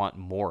 to want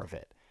more of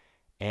it.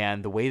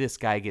 And the way this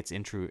guy gets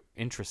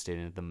interested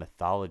in the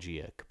mythology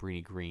of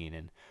Cabrini Green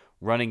and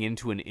running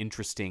into an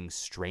interesting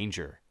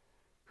stranger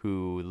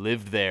who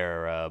lived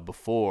there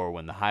before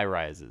when the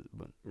high-rises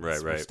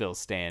were still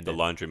standing.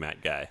 The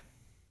laundromat guy.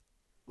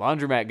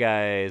 Laundromat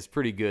guy is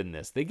pretty good in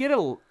this. They get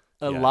a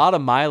lot of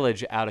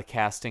mileage out of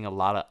casting a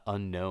lot of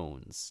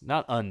unknowns.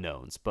 Not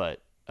unknowns,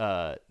 but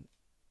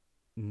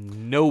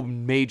no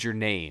major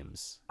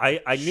names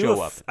I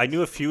show up. I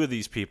knew a few of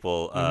these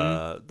people.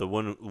 The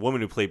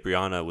woman who played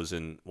Brianna was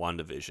in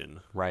WandaVision.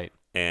 Right.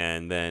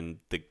 And then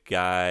the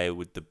guy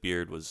with the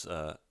beard was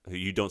who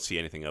you don't see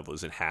anything of,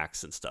 was in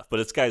Hacks and stuff. But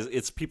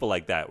it's people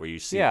like that where you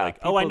see like,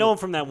 oh, I know him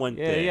from that one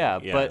thing.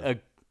 Yeah.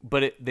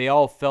 But they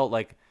all felt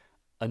like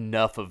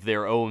enough of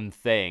their own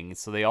thing,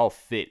 so they all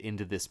fit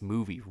into this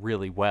movie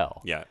really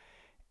well. Yeah.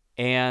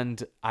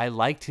 And I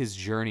liked his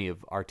journey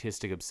of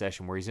artistic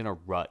obsession where he's in a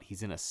rut,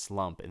 he's in a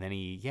slump, and then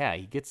he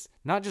gets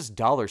not just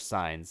dollar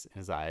signs in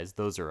his eyes,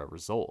 those are a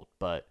result,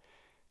 but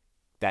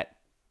that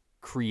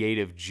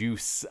creative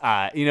juice,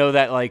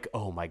 that like,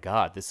 oh my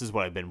God, this is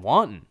what I've been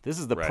wanting. This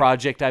is the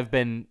project I've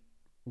been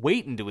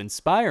waiting to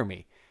inspire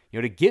me,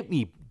 to get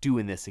me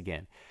doing this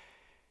again.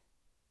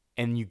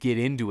 And you get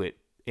into it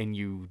and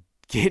you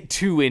get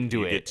too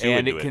into it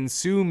and it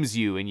consumes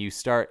you and you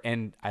start,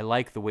 and I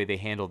like the way they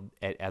handled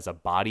it as a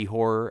body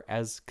horror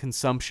as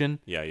consumption.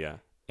 Yeah.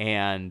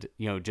 And,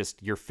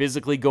 just you're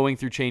physically going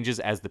through changes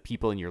as the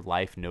people in your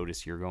life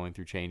notice you're going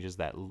through changes.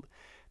 That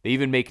they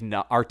even make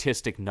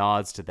artistic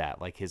nods to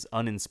that. Like his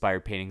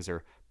uninspired paintings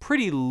are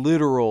pretty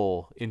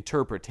literal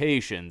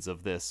interpretations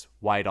of this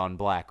white on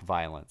black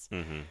violence.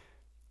 Mm-hmm.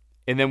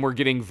 And then we're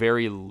getting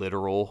very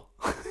literal,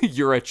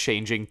 you're a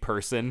changing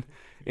person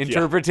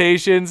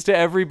interpretations to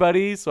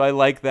everybody. So I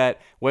like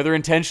that, whether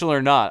intentional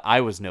or not,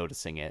 I was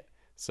noticing it.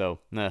 So,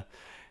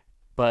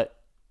 but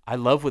I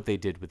love what they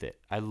did with it.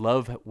 I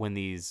love when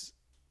this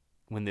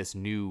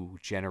new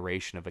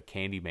generation of a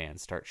Candyman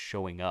starts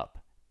showing up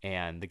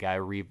and the guy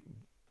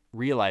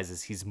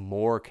realizes he's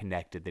more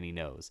connected than he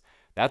knows.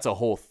 That's a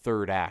whole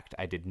third act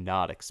I did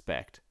not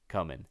expect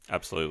coming.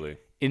 Absolutely.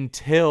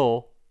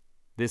 Until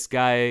this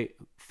guy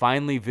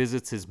finally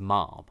visits his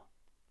mom,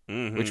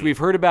 which we've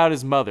heard about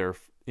his mother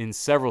in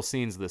several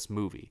scenes of this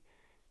movie,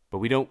 but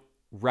we don't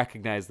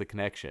recognize the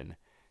connection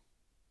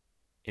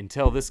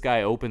until this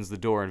guy opens the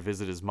door and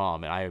visits his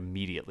mom, and I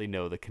immediately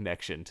know the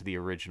connection to the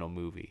original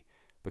movie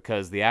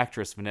because the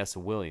actress Vanessa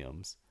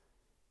Williams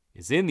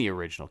is in the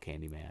original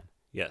Candyman.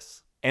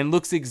 Yes. And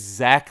looks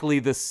exactly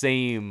the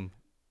same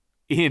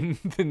in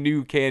the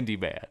new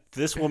Candyman.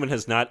 This woman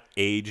has not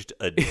aged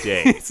a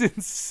day. It's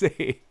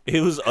insane.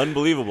 It was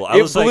unbelievable.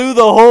 It blew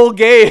the whole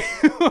game.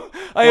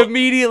 I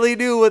immediately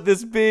knew what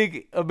this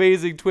big,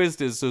 amazing twist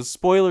is. So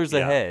spoilers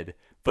ahead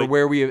for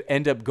where we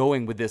end up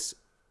going with this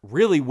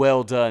really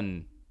well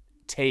done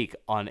take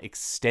on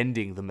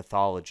extending the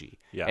mythology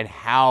and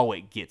how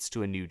it gets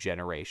to a new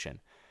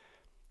generation.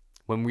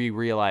 When we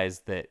realize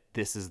that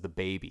this is the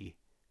baby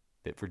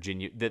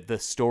that the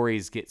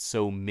stories get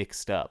so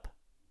mixed up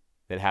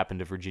that happened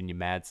to Virginia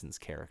Madsen's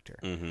character.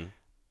 Mm-hmm.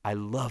 I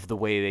love the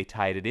way they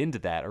tied it into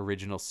that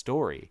original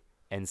story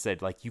and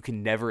said, like, you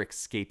can never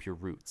escape your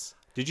roots.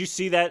 Did you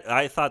see that?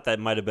 I thought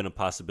that might have been a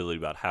possibility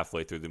about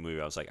halfway through the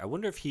movie. I was like, I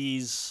wonder if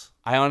he's...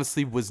 I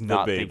honestly was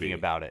not thinking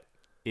about it.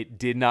 It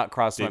did not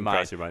cross my mind.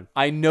 Cross your mind.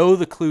 I know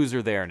the clues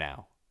are there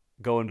now,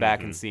 going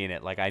back and seeing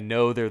it. Like, I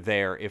know they're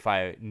there if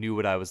I knew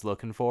what I was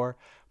looking for,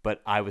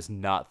 but I was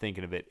not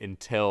thinking of it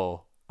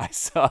until I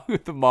saw who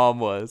the mom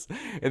was.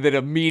 And then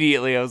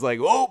immediately I was like,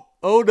 oh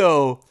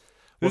no,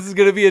 this is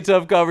going to be a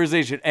tough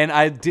conversation. And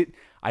I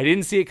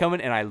didn't see it coming,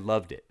 and I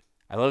loved it.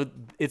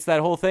 It's that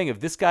whole thing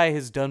of this guy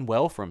has done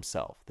well for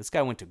himself. This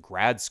guy went to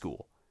grad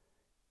school,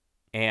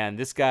 and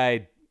this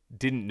guy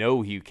didn't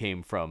know he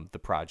came from the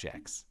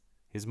projects.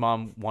 His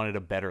mom wanted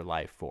a better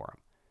life for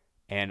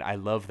him. And I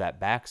love that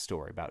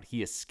backstory about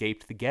he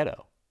escaped the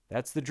ghetto.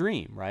 That's the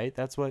dream, right?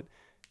 That's what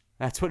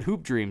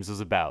Hoop Dreams was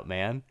about,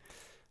 man.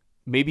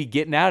 Maybe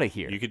getting out of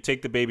here. You could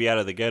take the baby out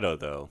of the ghetto,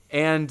 though.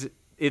 And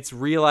it's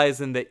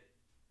realizing that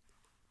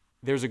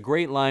there's a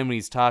great line when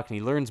he's talking.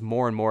 He learns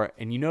more and more.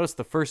 And you notice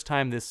the first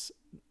time that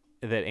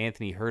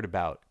Anthony heard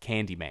about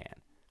Candyman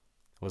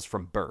was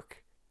from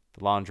Burke,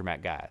 the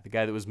laundromat guy, the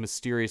guy that was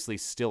mysteriously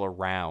still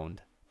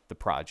around the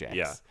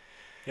projects.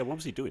 Yeah, what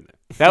was he doing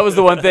there? That was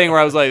the one thing where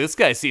I was like, this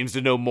guy seems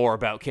to know more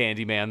about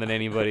Candyman than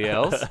anybody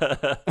else.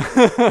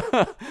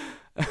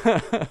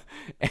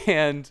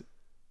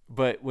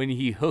 But when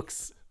he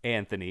hooks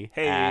Anthony,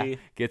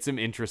 gets him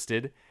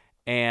interested,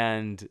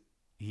 and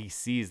he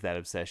sees that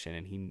obsession,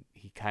 and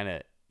he kind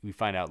of, we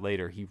find out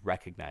later, he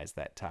recognized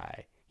that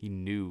tie. He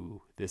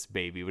knew this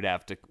baby would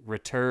have to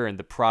return,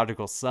 the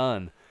prodigal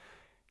son.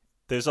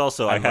 There's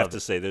also, I have to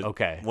say,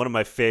 one of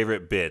my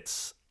favorite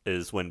bits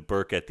is when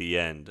Burke at the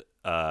end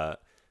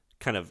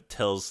kind of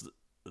tells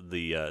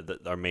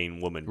our main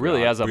woman,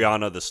 really as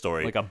Brianna, the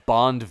story. Like a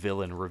Bond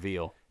villain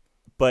reveal.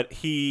 But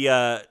he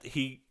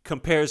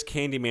compares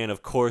Candyman,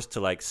 of course,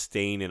 to like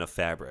stain in a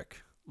fabric.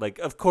 Like,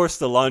 of course,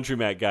 the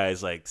laundromat guy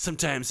is like,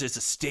 sometimes there's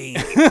a stain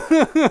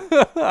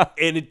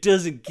and it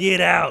doesn't get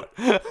out.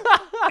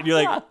 And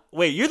you're like,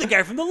 wait, you're the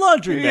guy from the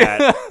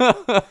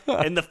laundromat.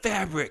 And the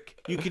fabric,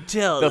 you can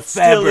tell. The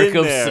fabric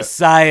of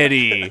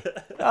society.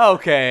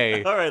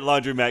 Okay. All right,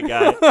 laundromat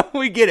guy.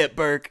 We get it,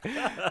 Burke.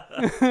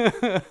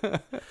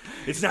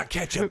 It's not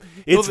ketchup.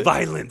 It's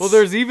violence. Well,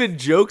 there's even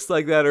jokes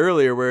like that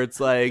earlier where it's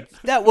like,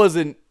 that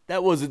wasn't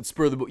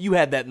spur of the moment. You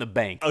had that in the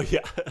bank. Oh, yeah.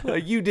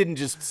 Like, you didn't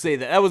just say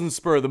that. That wasn't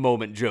spur of the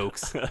moment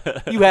jokes.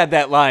 You had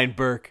that line,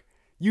 Burke.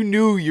 You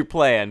knew your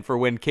plan for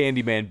when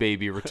Candyman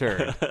Baby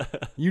returned.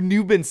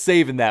 You've been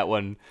saving that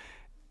one.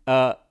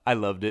 I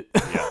loved it.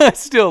 Yeah. I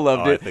still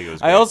loved it. I think it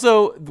was great. I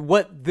also,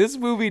 what this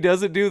movie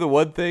doesn't do, the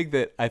one thing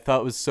that I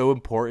thought was so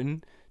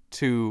important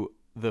to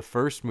the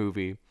first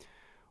movie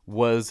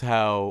was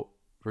how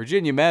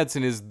Virginia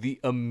Madsen is the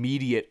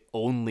immediate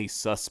only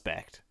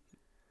suspect.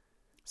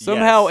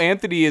 Somehow Yes.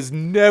 Anthony is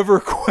never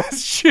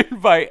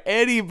questioned by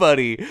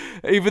anybody,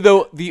 even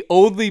though the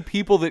only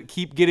people that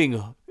keep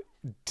getting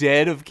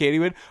dead of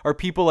Candyman are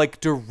people like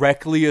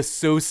directly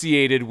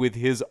associated with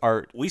his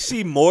art. We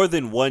see more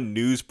than one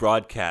news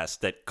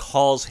broadcast that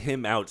calls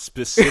him out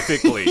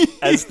specifically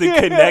as the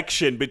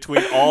connection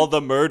between all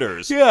the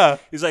murders. Yeah.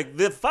 He's like,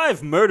 the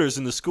 5 murders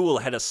in the school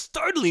had a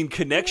startling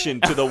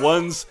connection to the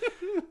ones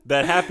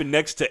that happened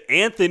next to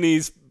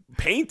Anthony's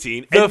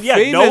painting. The And yeah,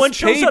 famous no one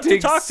shows up to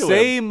painting, talk to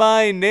Say him.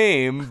 My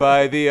Name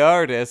by the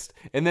artist,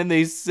 and then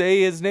they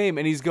say his name,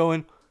 and he's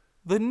going,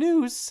 the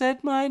news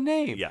said my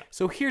name. Yeah.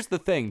 So here's the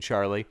thing,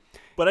 Charlie.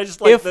 But I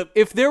just like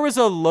If there was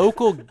a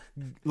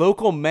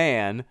local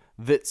man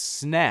that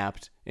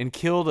snapped and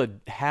killed a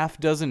half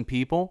dozen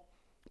people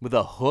with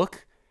a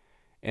hook,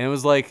 and it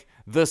was like,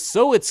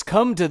 so it's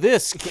come to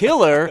this,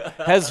 killer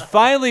has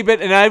finally been,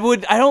 and I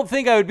don't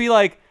think I would be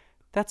like,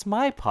 that's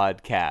my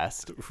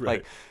podcast. Right.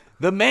 Like,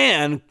 the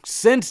man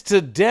sent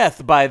to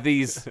death by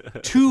these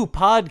 2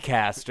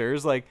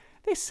 podcasters, like,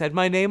 they said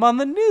my name on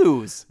the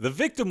news. the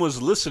victim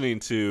was listening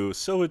to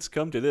So It's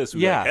Come to This.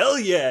 We're Yeah. like, hell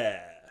yeah.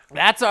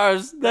 That's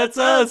ours. That's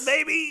us.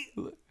 baby.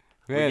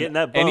 Man, getting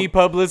that bump. any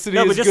publicity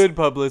No, but is just- good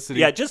publicity.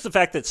 Yeah, just the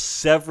fact that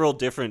several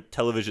different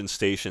television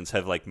stations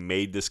have like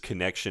made this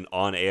connection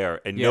on air,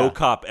 and no Yeah.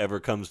 cop ever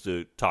comes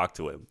to talk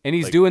to him. And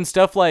he's Like, doing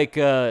stuff like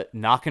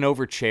knocking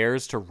over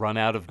chairs to run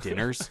out of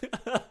dinners.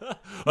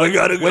 I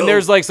gotta go. When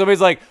there's like,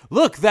 somebody's like,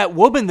 look, that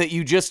woman that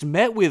you just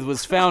met with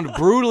was found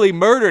brutally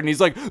murdered. And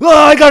he's like, oh,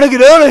 I gotta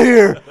get out of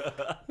here.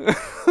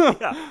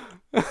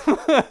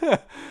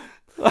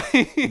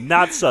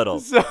 not subtle.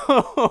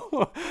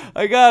 So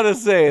I gotta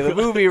say, the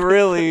movie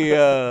really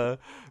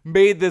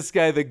made this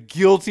guy the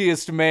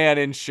guiltiest man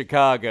in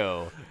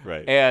Chicago.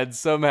 Right. And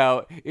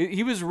somehow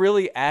he was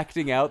really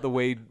acting out the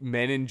way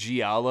men in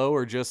Giallo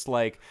are just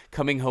like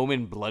coming home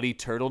in bloody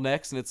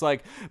turtlenecks. And it's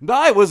like,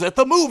 I was at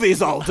the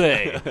movies all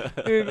day.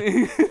 And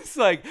it's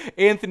like,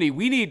 Anthony,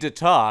 we need to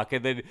talk.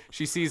 And then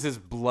she sees his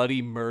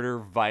bloody murder,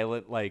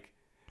 violent, like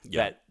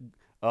Yeah. that.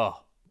 Oh,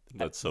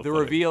 That's so the funny.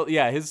 reveal.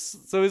 Yeah. His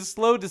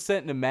slow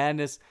descent into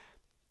madness.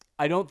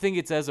 I don't think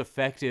it's as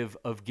effective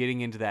of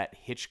getting into that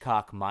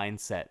Hitchcock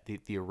mindset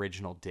that the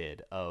original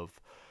did of,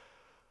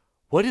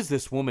 what is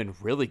this woman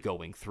really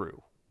going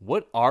through?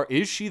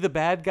 Is she the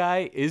bad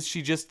guy? Is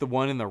she just the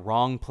one in the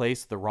wrong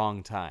place at the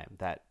wrong time?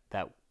 That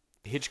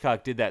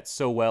Hitchcock did that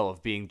so well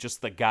of being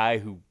just the guy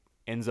who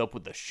ends up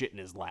with the shit in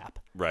his lap.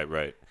 Right.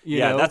 You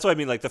Yeah, know? that's what I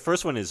mean. Like the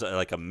first one is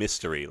like a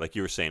mystery, like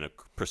you were saying, a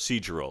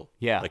procedural.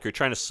 Yeah. Like you're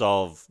trying to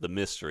solve the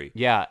mystery.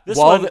 Yeah, This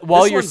while this you're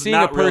one's seeing a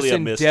not really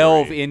person mystery.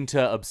 delve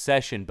into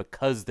obsession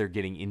because they're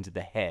getting into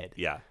the head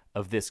Yeah.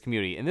 of this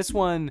community. And this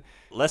one,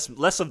 Less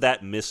of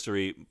that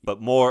mystery,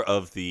 but more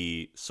of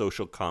the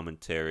social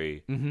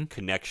commentary, Mm-hmm.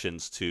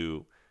 connections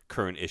to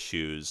current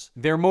issues.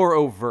 they're more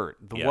overt.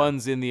 The Yeah.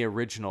 ones in the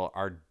original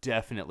are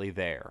definitely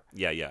there.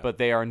 Yeah. But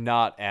they are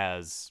not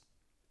as,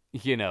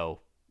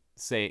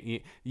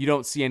 say, you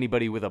don't see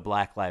anybody with a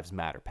Black Lives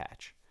Matter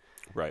patch.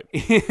 Right.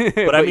 But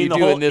But I mean, you the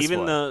do in whole, this even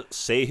one. the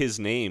say his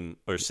name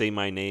or say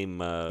my name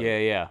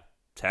Yeah.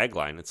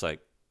 tagline, it's like,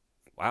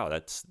 wow,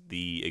 that's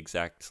the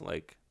exact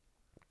like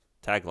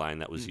tagline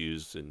that was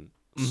used in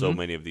so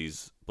many of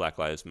these Black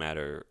Lives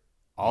Matter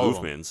All of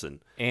them. movements.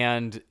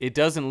 And it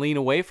doesn't lean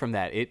away from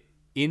that.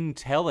 In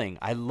telling,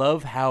 I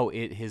love how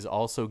it has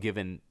also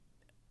given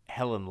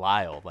Helen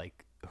Lyle,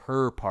 like,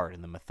 her part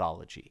in the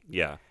mythology.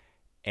 Yeah.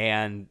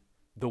 And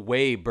the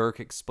way Burke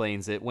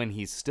explains it when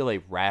he's still a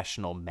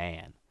rational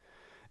man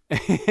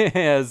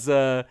as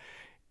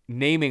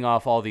naming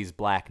off all these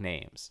black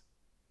names,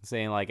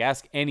 saying like,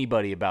 ask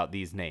anybody about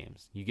these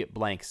names, you get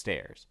blank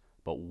stares.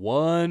 But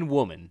one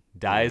woman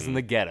dies in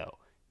the ghetto,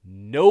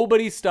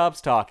 nobody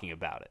stops talking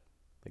about it.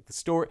 Like the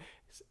story,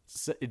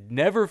 it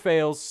never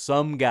fails.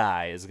 Some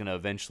guy is going to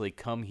eventually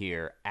come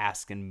here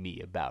asking me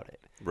about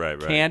it. Right.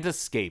 Can't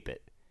escape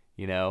it,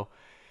 And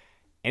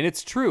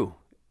it's true.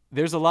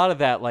 There's a lot of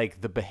that,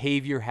 like, the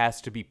behavior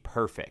has to be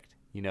perfect.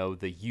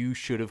 You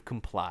should have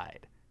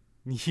complied.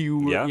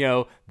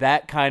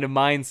 That kind of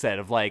mindset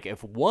of, like,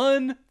 if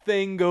one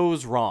thing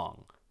goes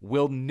wrong,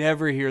 we'll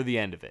never hear the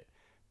end of it.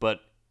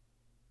 But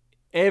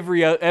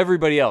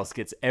everybody else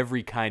gets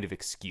every kind of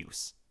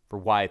excuse for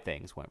why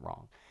things went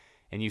wrong.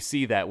 And you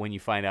see that when you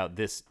find out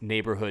this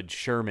neighborhood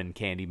Sherman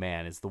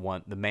Candyman is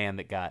the man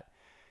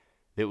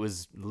that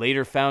was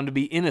later found to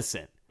be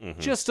innocent.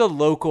 Mm-hmm. Just a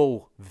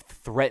local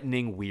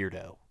threatening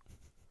weirdo.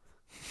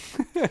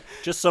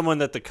 Just someone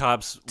that the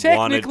cops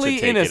wanted to Technically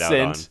take it out on.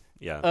 innocent.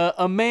 Yeah.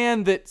 A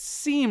man that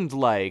seemed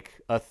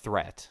like a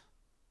threat.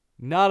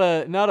 Not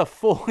a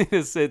full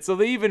innocent. So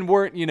they even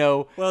weren't,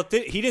 Well,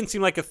 he didn't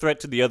seem like a threat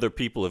to the other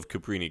people of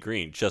Cabrini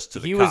Green, just to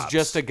the he cops. was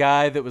just a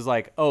guy that was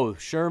like, oh,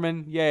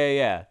 Sherman?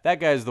 Yeah. That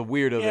guy's the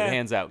weirdo Yeah. that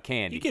hands out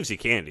candy. He gives you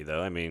candy,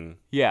 though. I mean,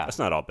 Yeah. that's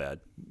not all bad.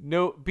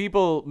 No,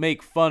 people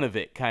make fun of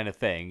it kind of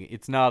thing.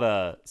 It's not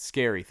a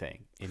scary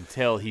thing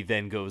until he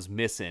then goes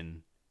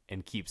missing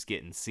and keeps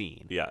getting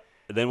seen. Yeah.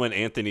 And then when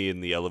Anthony in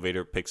the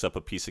elevator picks up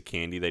a piece of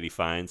candy that he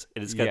finds,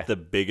 and it's got the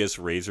biggest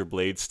razor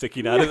blade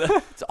sticking out of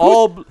it. It's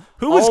all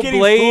who was all getting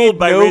blade, fooled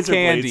by no razor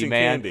candy, blades and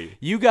man. candy?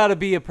 You got to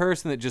be a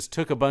person that just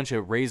took a bunch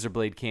of razor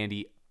blade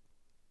candy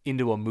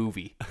into a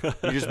movie.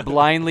 You're just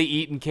blindly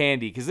eating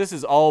candy because this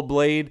is all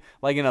blade,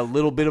 like in a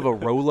little bit of a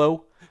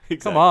Rolo.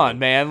 Exactly. Come on,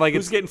 man! Like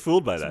who's getting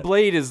fooled by that?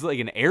 Blade is like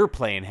an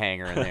airplane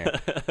hanger in there.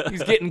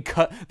 He's getting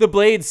cut. The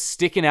blade's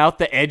sticking out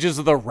the edges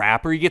of the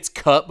wrapper. He gets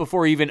cut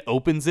before he even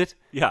opens it.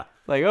 Yeah.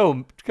 Like,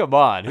 oh, come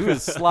on. Who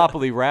is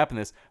sloppily wrapping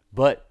this?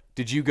 But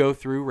did you go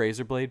through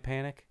razor blade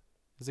panic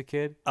as a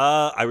kid?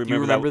 I remember. Do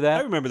you remember that?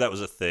 I remember that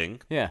was a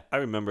thing. Yeah. I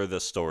remember the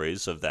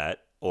stories of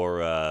that,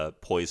 or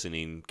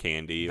poisoning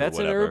candy, That's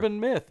or whatever. an urban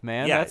myth,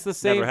 man. Yeah, That's the it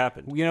same. never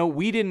happened. You know,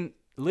 we didn't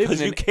live in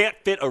Because you can't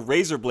fit a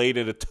razor blade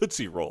in a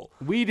Tootsie Roll.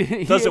 We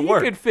didn't. Doesn't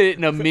work. You could fit it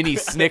in a mini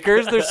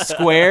Snickers. They're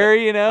square,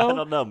 you know. I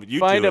don't know. But you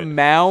Find do a it.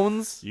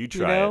 Mounds. You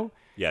try know? it.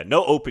 Yeah,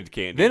 no opened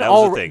candy. Then that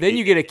was the thing. then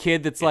you get a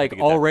kid that's You have like to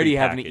get that already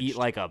having to prepackaged. eat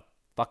like a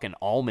fucking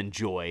Almond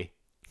Joy,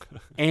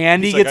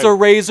 and he He's like, gets a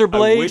razor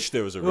blade. I wish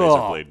there was a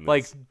razor blade in this.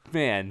 Like,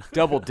 man,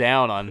 double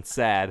down on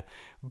sad.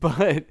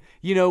 But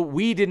you know,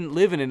 we didn't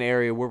live in an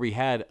area where we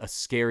had a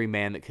scary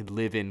man that could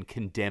live in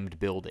condemned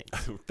buildings.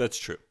 That's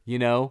true. You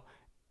know,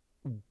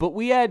 but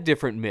we had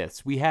different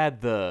myths. We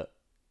had the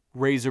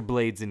razor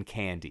blades and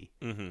candy.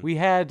 Mm-hmm. We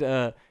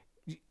had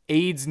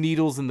AIDS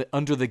needles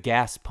under the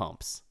gas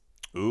pumps.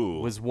 Ooh,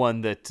 Was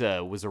one that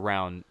was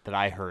around that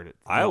I heard.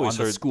 I always on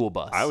the heard school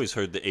bus. I always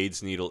heard the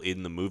AIDS needle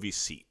in the movie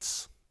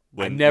seats.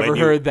 never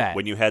heard that.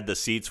 When you had the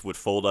seats would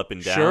fold up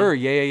and down. Sure,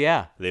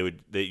 yeah. You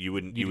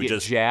would get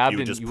just jabbed you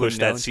would and just you push wouldn't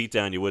that know. seat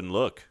down. You wouldn't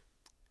look.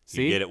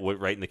 See? You get it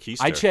right in the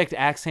keister. I checked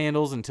axe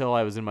handles until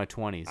I was in my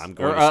 20s. I'm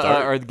going to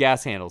start. Or the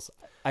gas handles.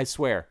 I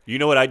swear. You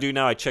know what I do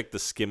now? I check the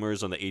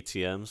skimmers on the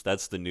ATMs.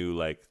 That's the new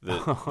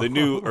the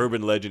new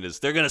urban legend is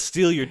they're gonna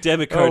steal your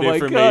debit card Oh my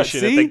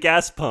information God, at see? the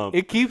gas pump.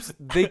 They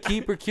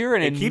keep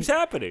procuring It keeps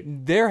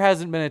happening. There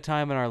hasn't been a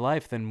time in our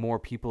life than more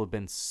people have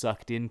been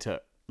sucked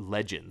into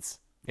legends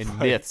and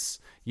myths.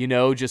 You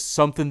know, just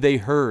something they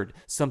heard,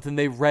 something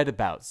they read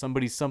about,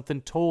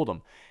 something told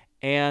them.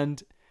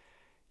 And,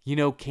 you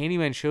know,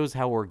 Candyman shows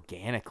how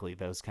organically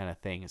those kind of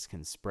things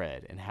can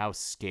spread and how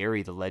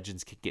scary the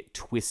legends could get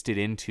twisted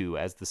into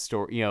as the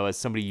story, you know, as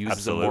somebody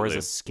uses them more as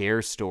a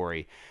scare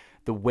story.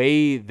 The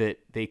way that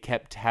they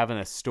kept having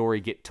a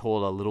story get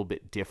told a little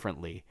bit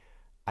differently.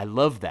 I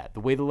love that. The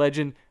way the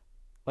legend,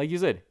 like you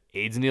said,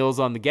 AIDS needles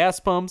on the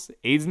gas pumps,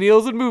 AIDS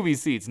needles in movie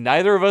seats.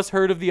 Neither of us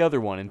heard of the other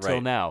one until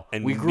now.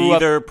 And we grew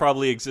neither up,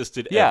 probably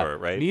existed ever,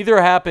 right?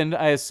 Neither happened,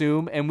 I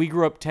assume, and we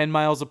grew up 10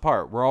 miles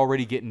apart. We're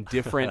already getting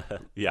different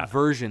Yeah.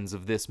 versions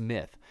of this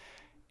myth.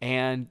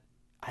 And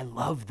I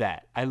love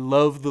that. I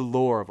love the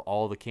lore of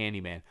all the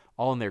Candyman,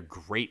 all in their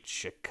great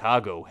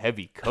Chicago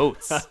heavy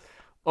coats.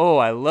 Oh,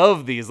 I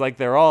love these. Like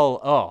they're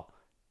all,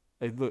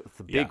 look,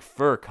 the big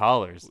fur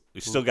collars. We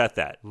still got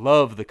that.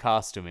 Love the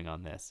costuming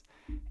on this.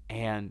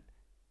 And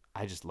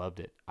I just loved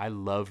it. I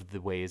loved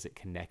the ways it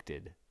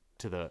connected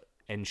to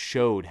and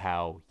showed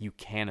how you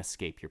can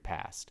escape your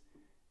past.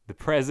 The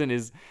present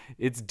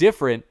it's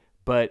different,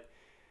 but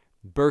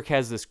Burke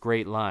has this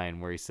great line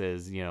where he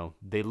says, you know,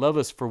 they love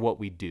us for what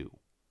we do.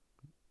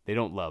 They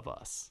don't love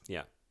us.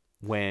 Yeah.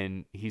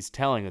 When he's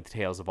telling the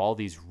tales of all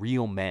these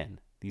real men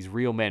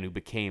who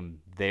became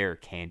their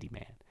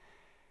Candyman.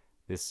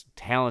 This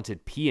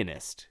talented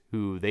pianist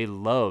who they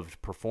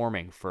loved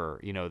performing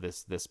for, you know,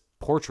 this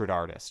portrait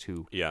artist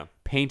who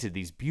painted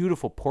these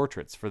beautiful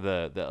portraits for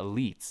the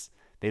elites.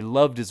 They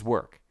loved his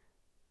work.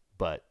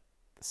 But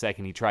the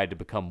second he tried to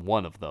become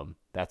one of them,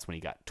 that's when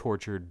he got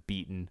tortured,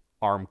 beaten,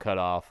 arm cut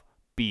off,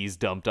 bees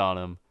dumped on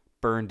him,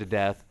 burned to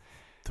death.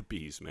 The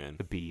bees,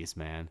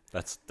 man.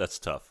 That's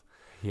tough.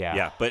 Yeah.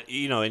 Yeah, but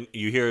you know, and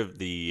you hear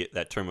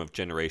that term of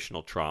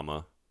generational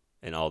trauma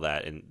and all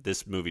that, and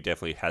this movie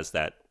definitely has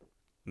that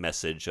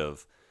message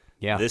of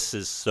this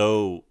is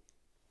so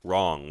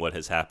wrong what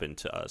has happened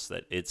to us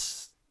that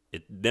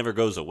it never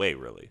goes away,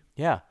 really.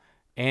 Yeah.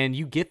 And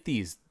you get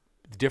these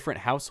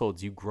different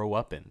households you grow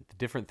up in, the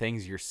different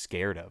things you're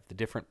scared of, the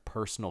different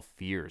personal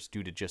fears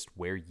due to just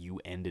where you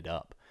ended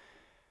up.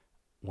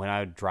 When I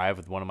would drive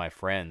with one of my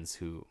friends,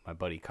 my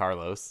buddy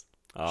Carlos,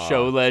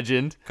 show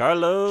legend,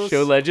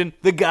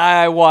 the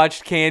guy I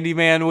watched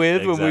Candyman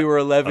with when we were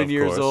 11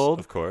 years old.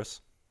 Of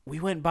course. We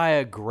went by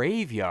a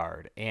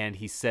graveyard and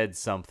he said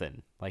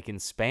something like in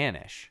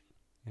Spanish.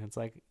 And it's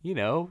like, you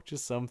know,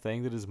 just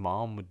something that his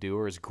mom would do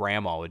or his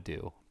grandma would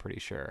do, pretty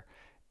sure.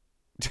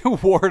 To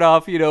ward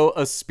off, you know,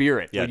 a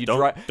spirit. Yeah, when you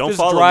don't just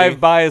follow drive me.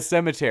 by a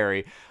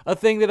cemetery. A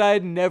thing that I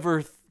had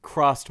never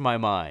crossed my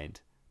mind.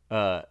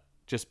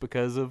 Just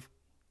because of,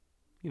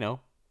 you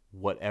know,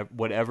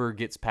 whatever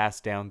gets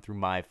passed down through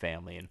my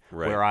family and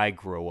where I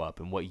grow up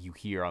and what you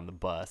hear on the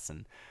bus.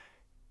 And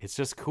it's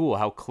just cool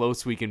how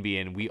close we can be,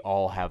 and we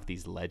all have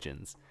these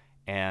legends.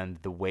 And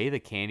the way the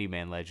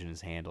Candyman legend is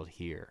handled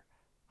here,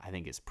 I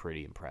think is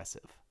pretty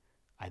impressive.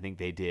 I think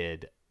they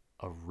did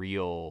a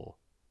real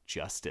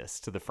justice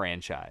to the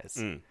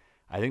franchise.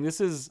 I think this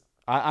is...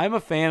 I'm a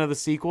fan of the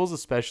sequels,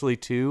 especially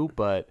 2,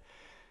 but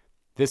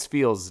this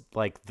feels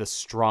like the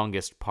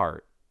strongest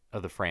part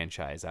of the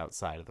franchise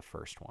outside of the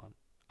first one.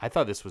 I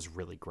thought this was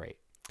really great.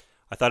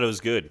 I thought it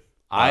was good.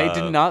 I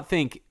did not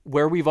think,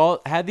 where we've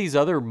all had these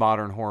other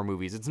modern horror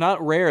movies, it's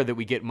not rare that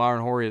we get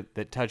modern horror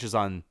that touches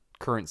on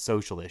current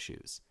social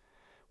issues.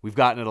 We've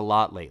gotten it a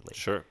lot lately.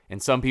 Sure.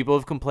 And some people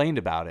have complained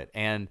about it.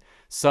 And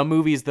some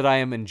movies that I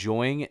am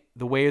enjoying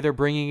the way they're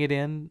bringing it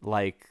in,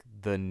 like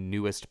the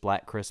newest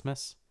Black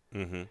Christmas,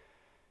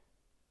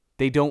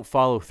 they don't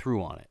follow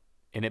through on it.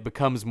 And it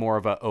becomes more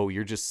of a, oh,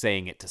 you're just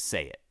saying it to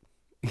say it.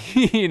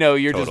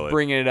 You're just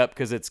bringing it up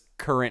because it's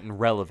current and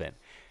relevant.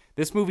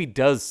 This movie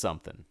does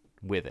something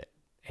with it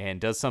and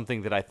does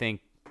something that I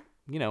think,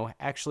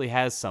 actually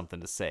has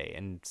something to say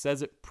and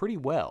says it pretty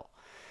well.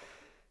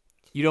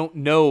 You don't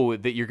know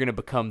that you're going to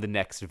become the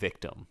next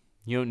victim.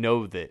 You don't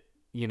know that,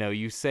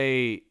 you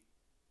say,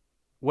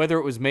 whether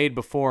it was made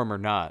before him or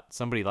not,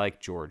 somebody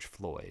like George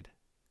Floyd,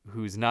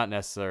 who's not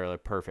necessarily a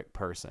perfect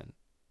person,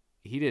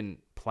 he didn't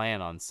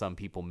plan on some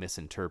people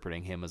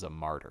misinterpreting him as a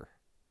martyr.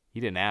 He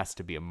didn't ask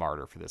to be a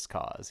martyr for this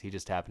cause. He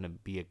just happened to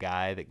be a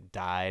guy that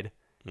died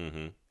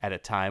at a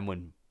time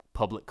when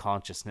public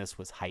consciousness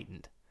was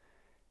heightened.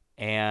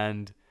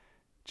 And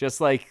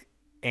just like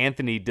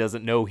Anthony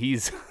doesn't know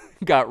he's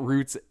got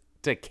roots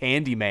to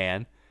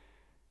Candyman,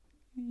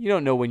 you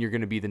don't know when you're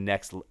going to be the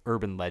next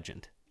urban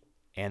legend.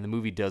 And the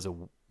movie does a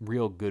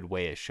real good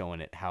way of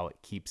showing it, how it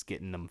keeps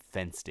getting them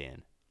fenced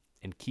in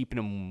and keeping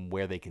them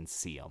where they can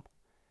see them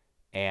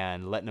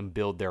and letting them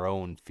build their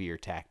own fear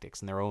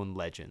tactics and their own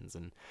legends.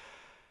 And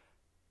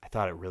I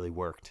thought it really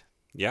worked.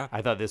 Yeah.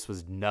 I thought this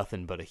was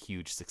nothing but a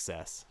huge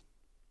success.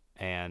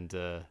 And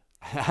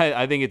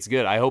I think it's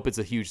good. I hope it's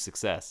a huge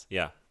success.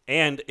 Yeah.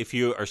 And if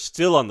you are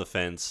still on the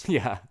fence,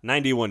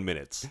 91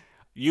 minutes.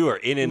 You are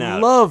in and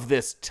out. Love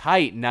this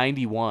tight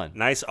 91.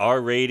 Nice R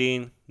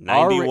rating,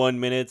 91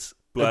 minutes.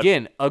 But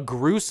again, a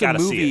gruesome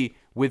movie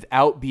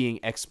without being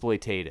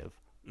exploitative.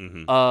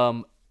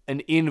 An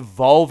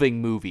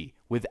involving movie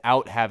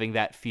without having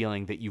that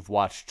feeling that you've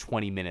watched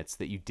 20 minutes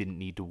that you didn't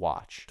need to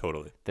watch.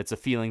 Totally. That's a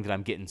feeling that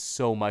I'm getting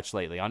so much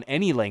lately on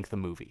any length of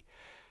movie.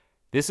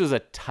 This was a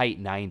tight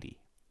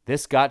 90.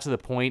 This got to the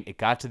point, it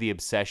got to the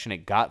obsession,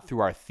 it got through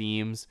our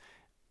themes.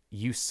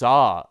 You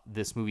saw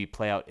this movie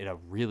play out at a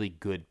really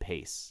good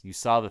pace. You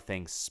saw the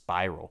thing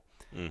spiral.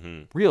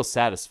 Real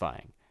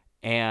satisfying.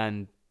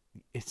 And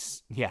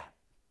it's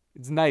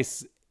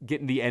nice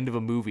getting the end of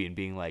a movie and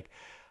being like,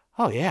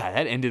 oh yeah,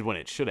 that ended when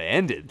it should have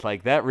ended.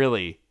 Like that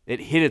really, it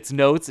hit its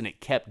notes and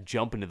it kept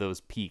jumping to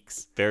those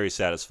peaks. Very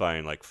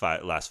satisfying, like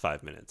last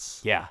 5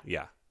 minutes. Yeah.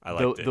 Yeah. I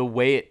liked it. The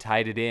way it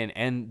tied it in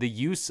and the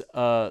use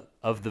of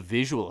the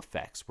visual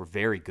effects were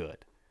very good.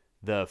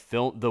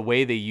 The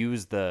way they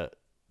used the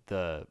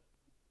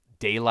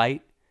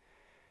daylight.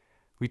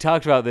 We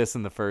talked about this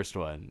in the first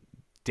one.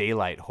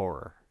 Daylight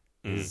horror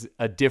is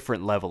a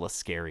different level of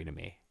scary to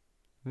me.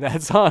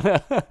 That's on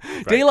right.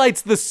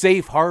 Daylight's the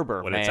safe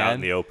harbor, when man. It's out in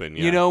the open,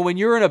 yeah. When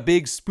you're in a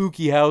big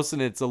spooky house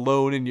and it's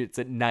alone and it's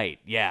at night,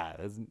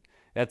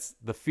 that's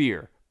the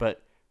fear.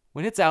 But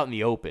when it's out in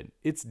the open,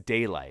 it's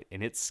daylight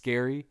and it's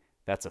scary,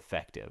 that's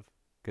effective.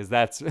 Because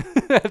that's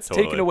totally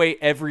taking away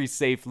every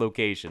safe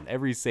location,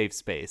 every safe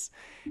space.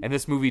 And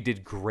this movie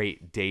did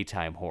great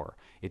daytime horror.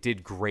 It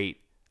did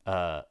great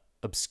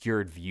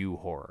obscured view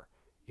horror.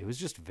 It was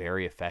just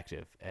very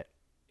effective.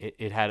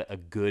 It had a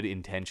good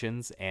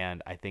intentions,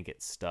 and I think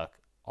it stuck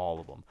all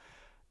of them.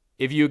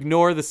 If you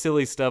ignore the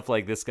silly stuff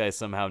like this guy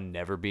somehow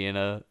never being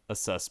a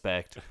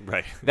suspect,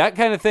 right? That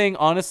kind of thing,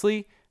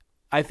 honestly,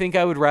 I think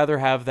I would rather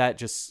have that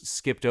just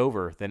skipped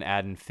over than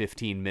adding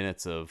 15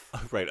 minutes of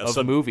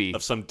movie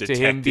of some to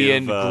detective, him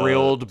being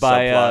grilled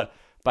by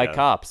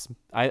cops.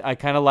 I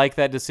kind of like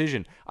that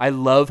decision. I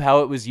love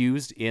how it was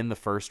used in the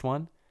first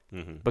one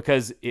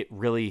because it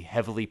really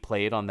heavily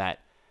played on that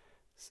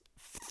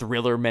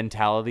thriller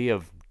mentality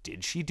of,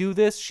 did she do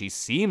this? She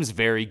seems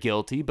very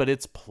guilty, but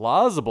it's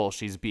plausible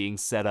she's being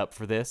set up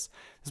for this.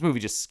 This movie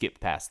just skipped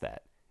past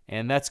that.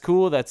 And that's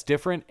cool. That's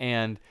different.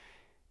 And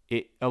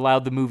it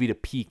allowed the movie to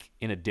peak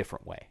in a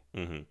different way.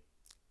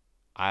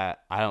 I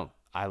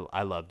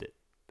loved it.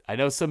 I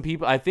know some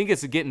people, I think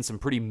it's getting some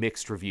pretty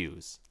mixed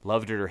reviews.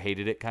 Loved it or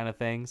hated it kind of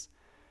things.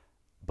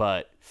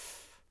 But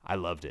I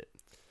loved it.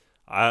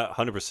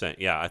 100%.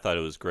 Yeah, I thought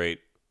it was great.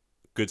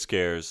 Good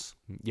scares.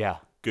 Yeah.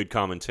 Good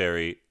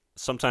commentary.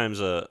 Sometimes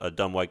a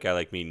dumb white guy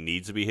like me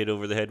needs to be hit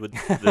over the head with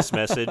this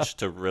message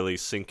to really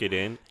sink it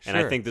in. Sure. And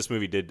I think this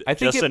movie did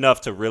just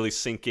enough to really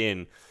sink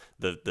in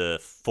the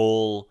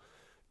full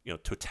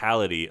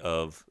totality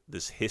of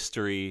this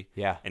history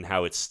and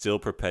how it still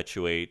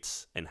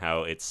perpetuates and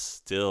how it's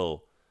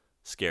still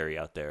scary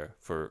out there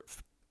for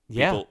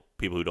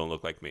people who don't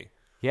look like me.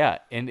 Yeah,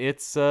 and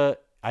it's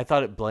I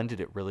thought it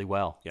blended it really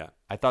well. Yeah.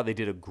 I thought they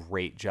did a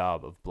great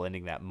job of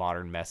blending that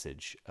modern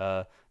message.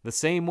 The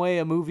same way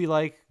a movie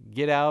like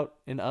Get Out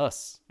and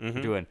Us are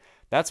doing.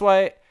 That's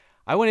why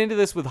I went into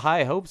this with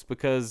high hopes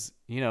because,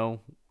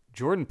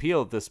 Jordan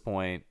Peele at this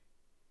point,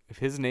 if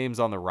his name's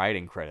on the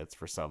writing credits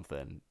for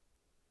something,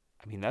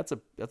 I mean, that's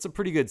a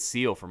pretty good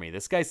seal for me.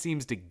 This guy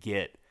seems to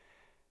get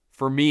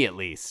for me at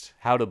least,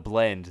 how to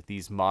blend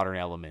these modern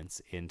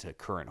elements into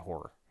current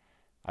horror.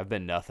 I've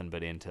been nothing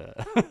but into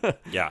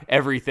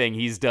everything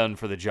he's done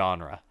for the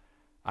genre.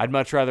 I'd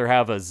much rather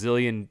have a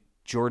zillion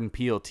Jordan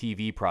Peele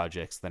TV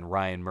projects than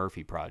Ryan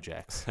Murphy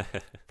projects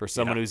for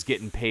someone who's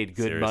getting paid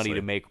good money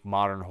to make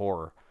modern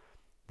horror.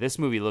 This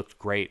movie looked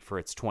great for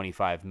its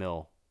 $25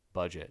 million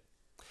budget.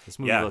 This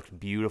movie looked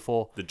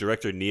beautiful. The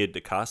director, Nia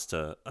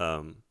DaCosta,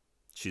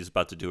 she's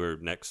about to do her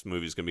next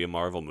movie. It's going to be a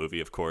Marvel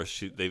movie, of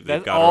course. They've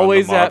got her on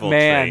the Marvel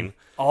train.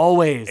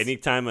 Always.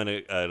 Anytime an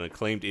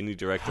acclaimed indie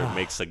director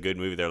makes a good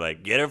movie, they're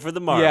like, get her for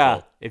the Marvel.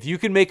 Yeah. If you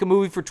can make a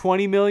movie for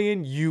 $20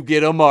 million, you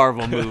get a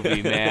Marvel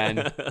movie,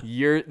 man.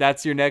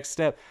 That's your next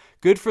step.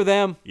 Good for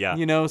them. Yeah.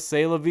 You know,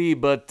 c'est la vie.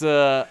 But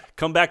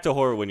come back to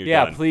horror when you're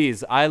done. Yeah,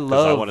 please. I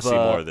want to see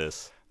more of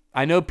this.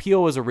 I know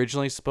Peele was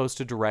originally supposed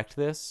to direct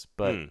this,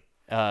 but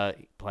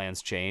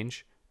plans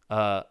change.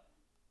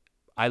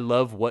 I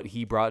love what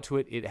he brought to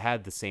it. It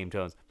had the same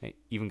tones. It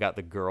even got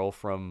the girl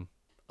from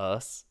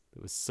Us.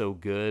 It was so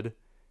good.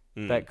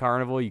 That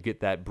carnival, you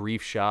get that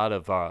brief shot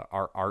of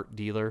our art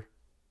dealer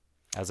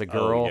as a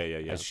girl,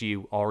 as she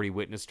already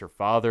witnessed her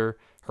father.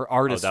 Her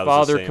artist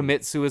father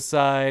commit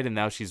suicide, and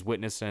now she's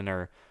witnessing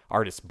her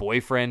artist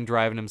boyfriend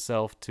driving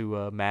himself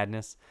to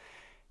madness.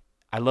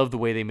 I love the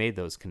way they made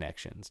those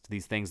connections to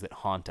these things that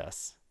haunt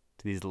us,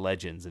 to these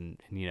legends, and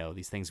you know,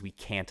 these things we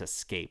can't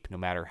escape no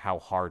matter how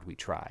hard we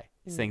try.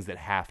 These things that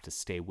have to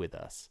stay with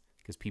us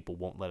because people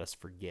won't let us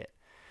forget.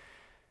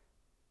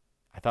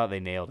 I thought they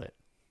nailed it.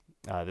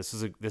 This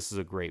is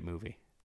a great movie.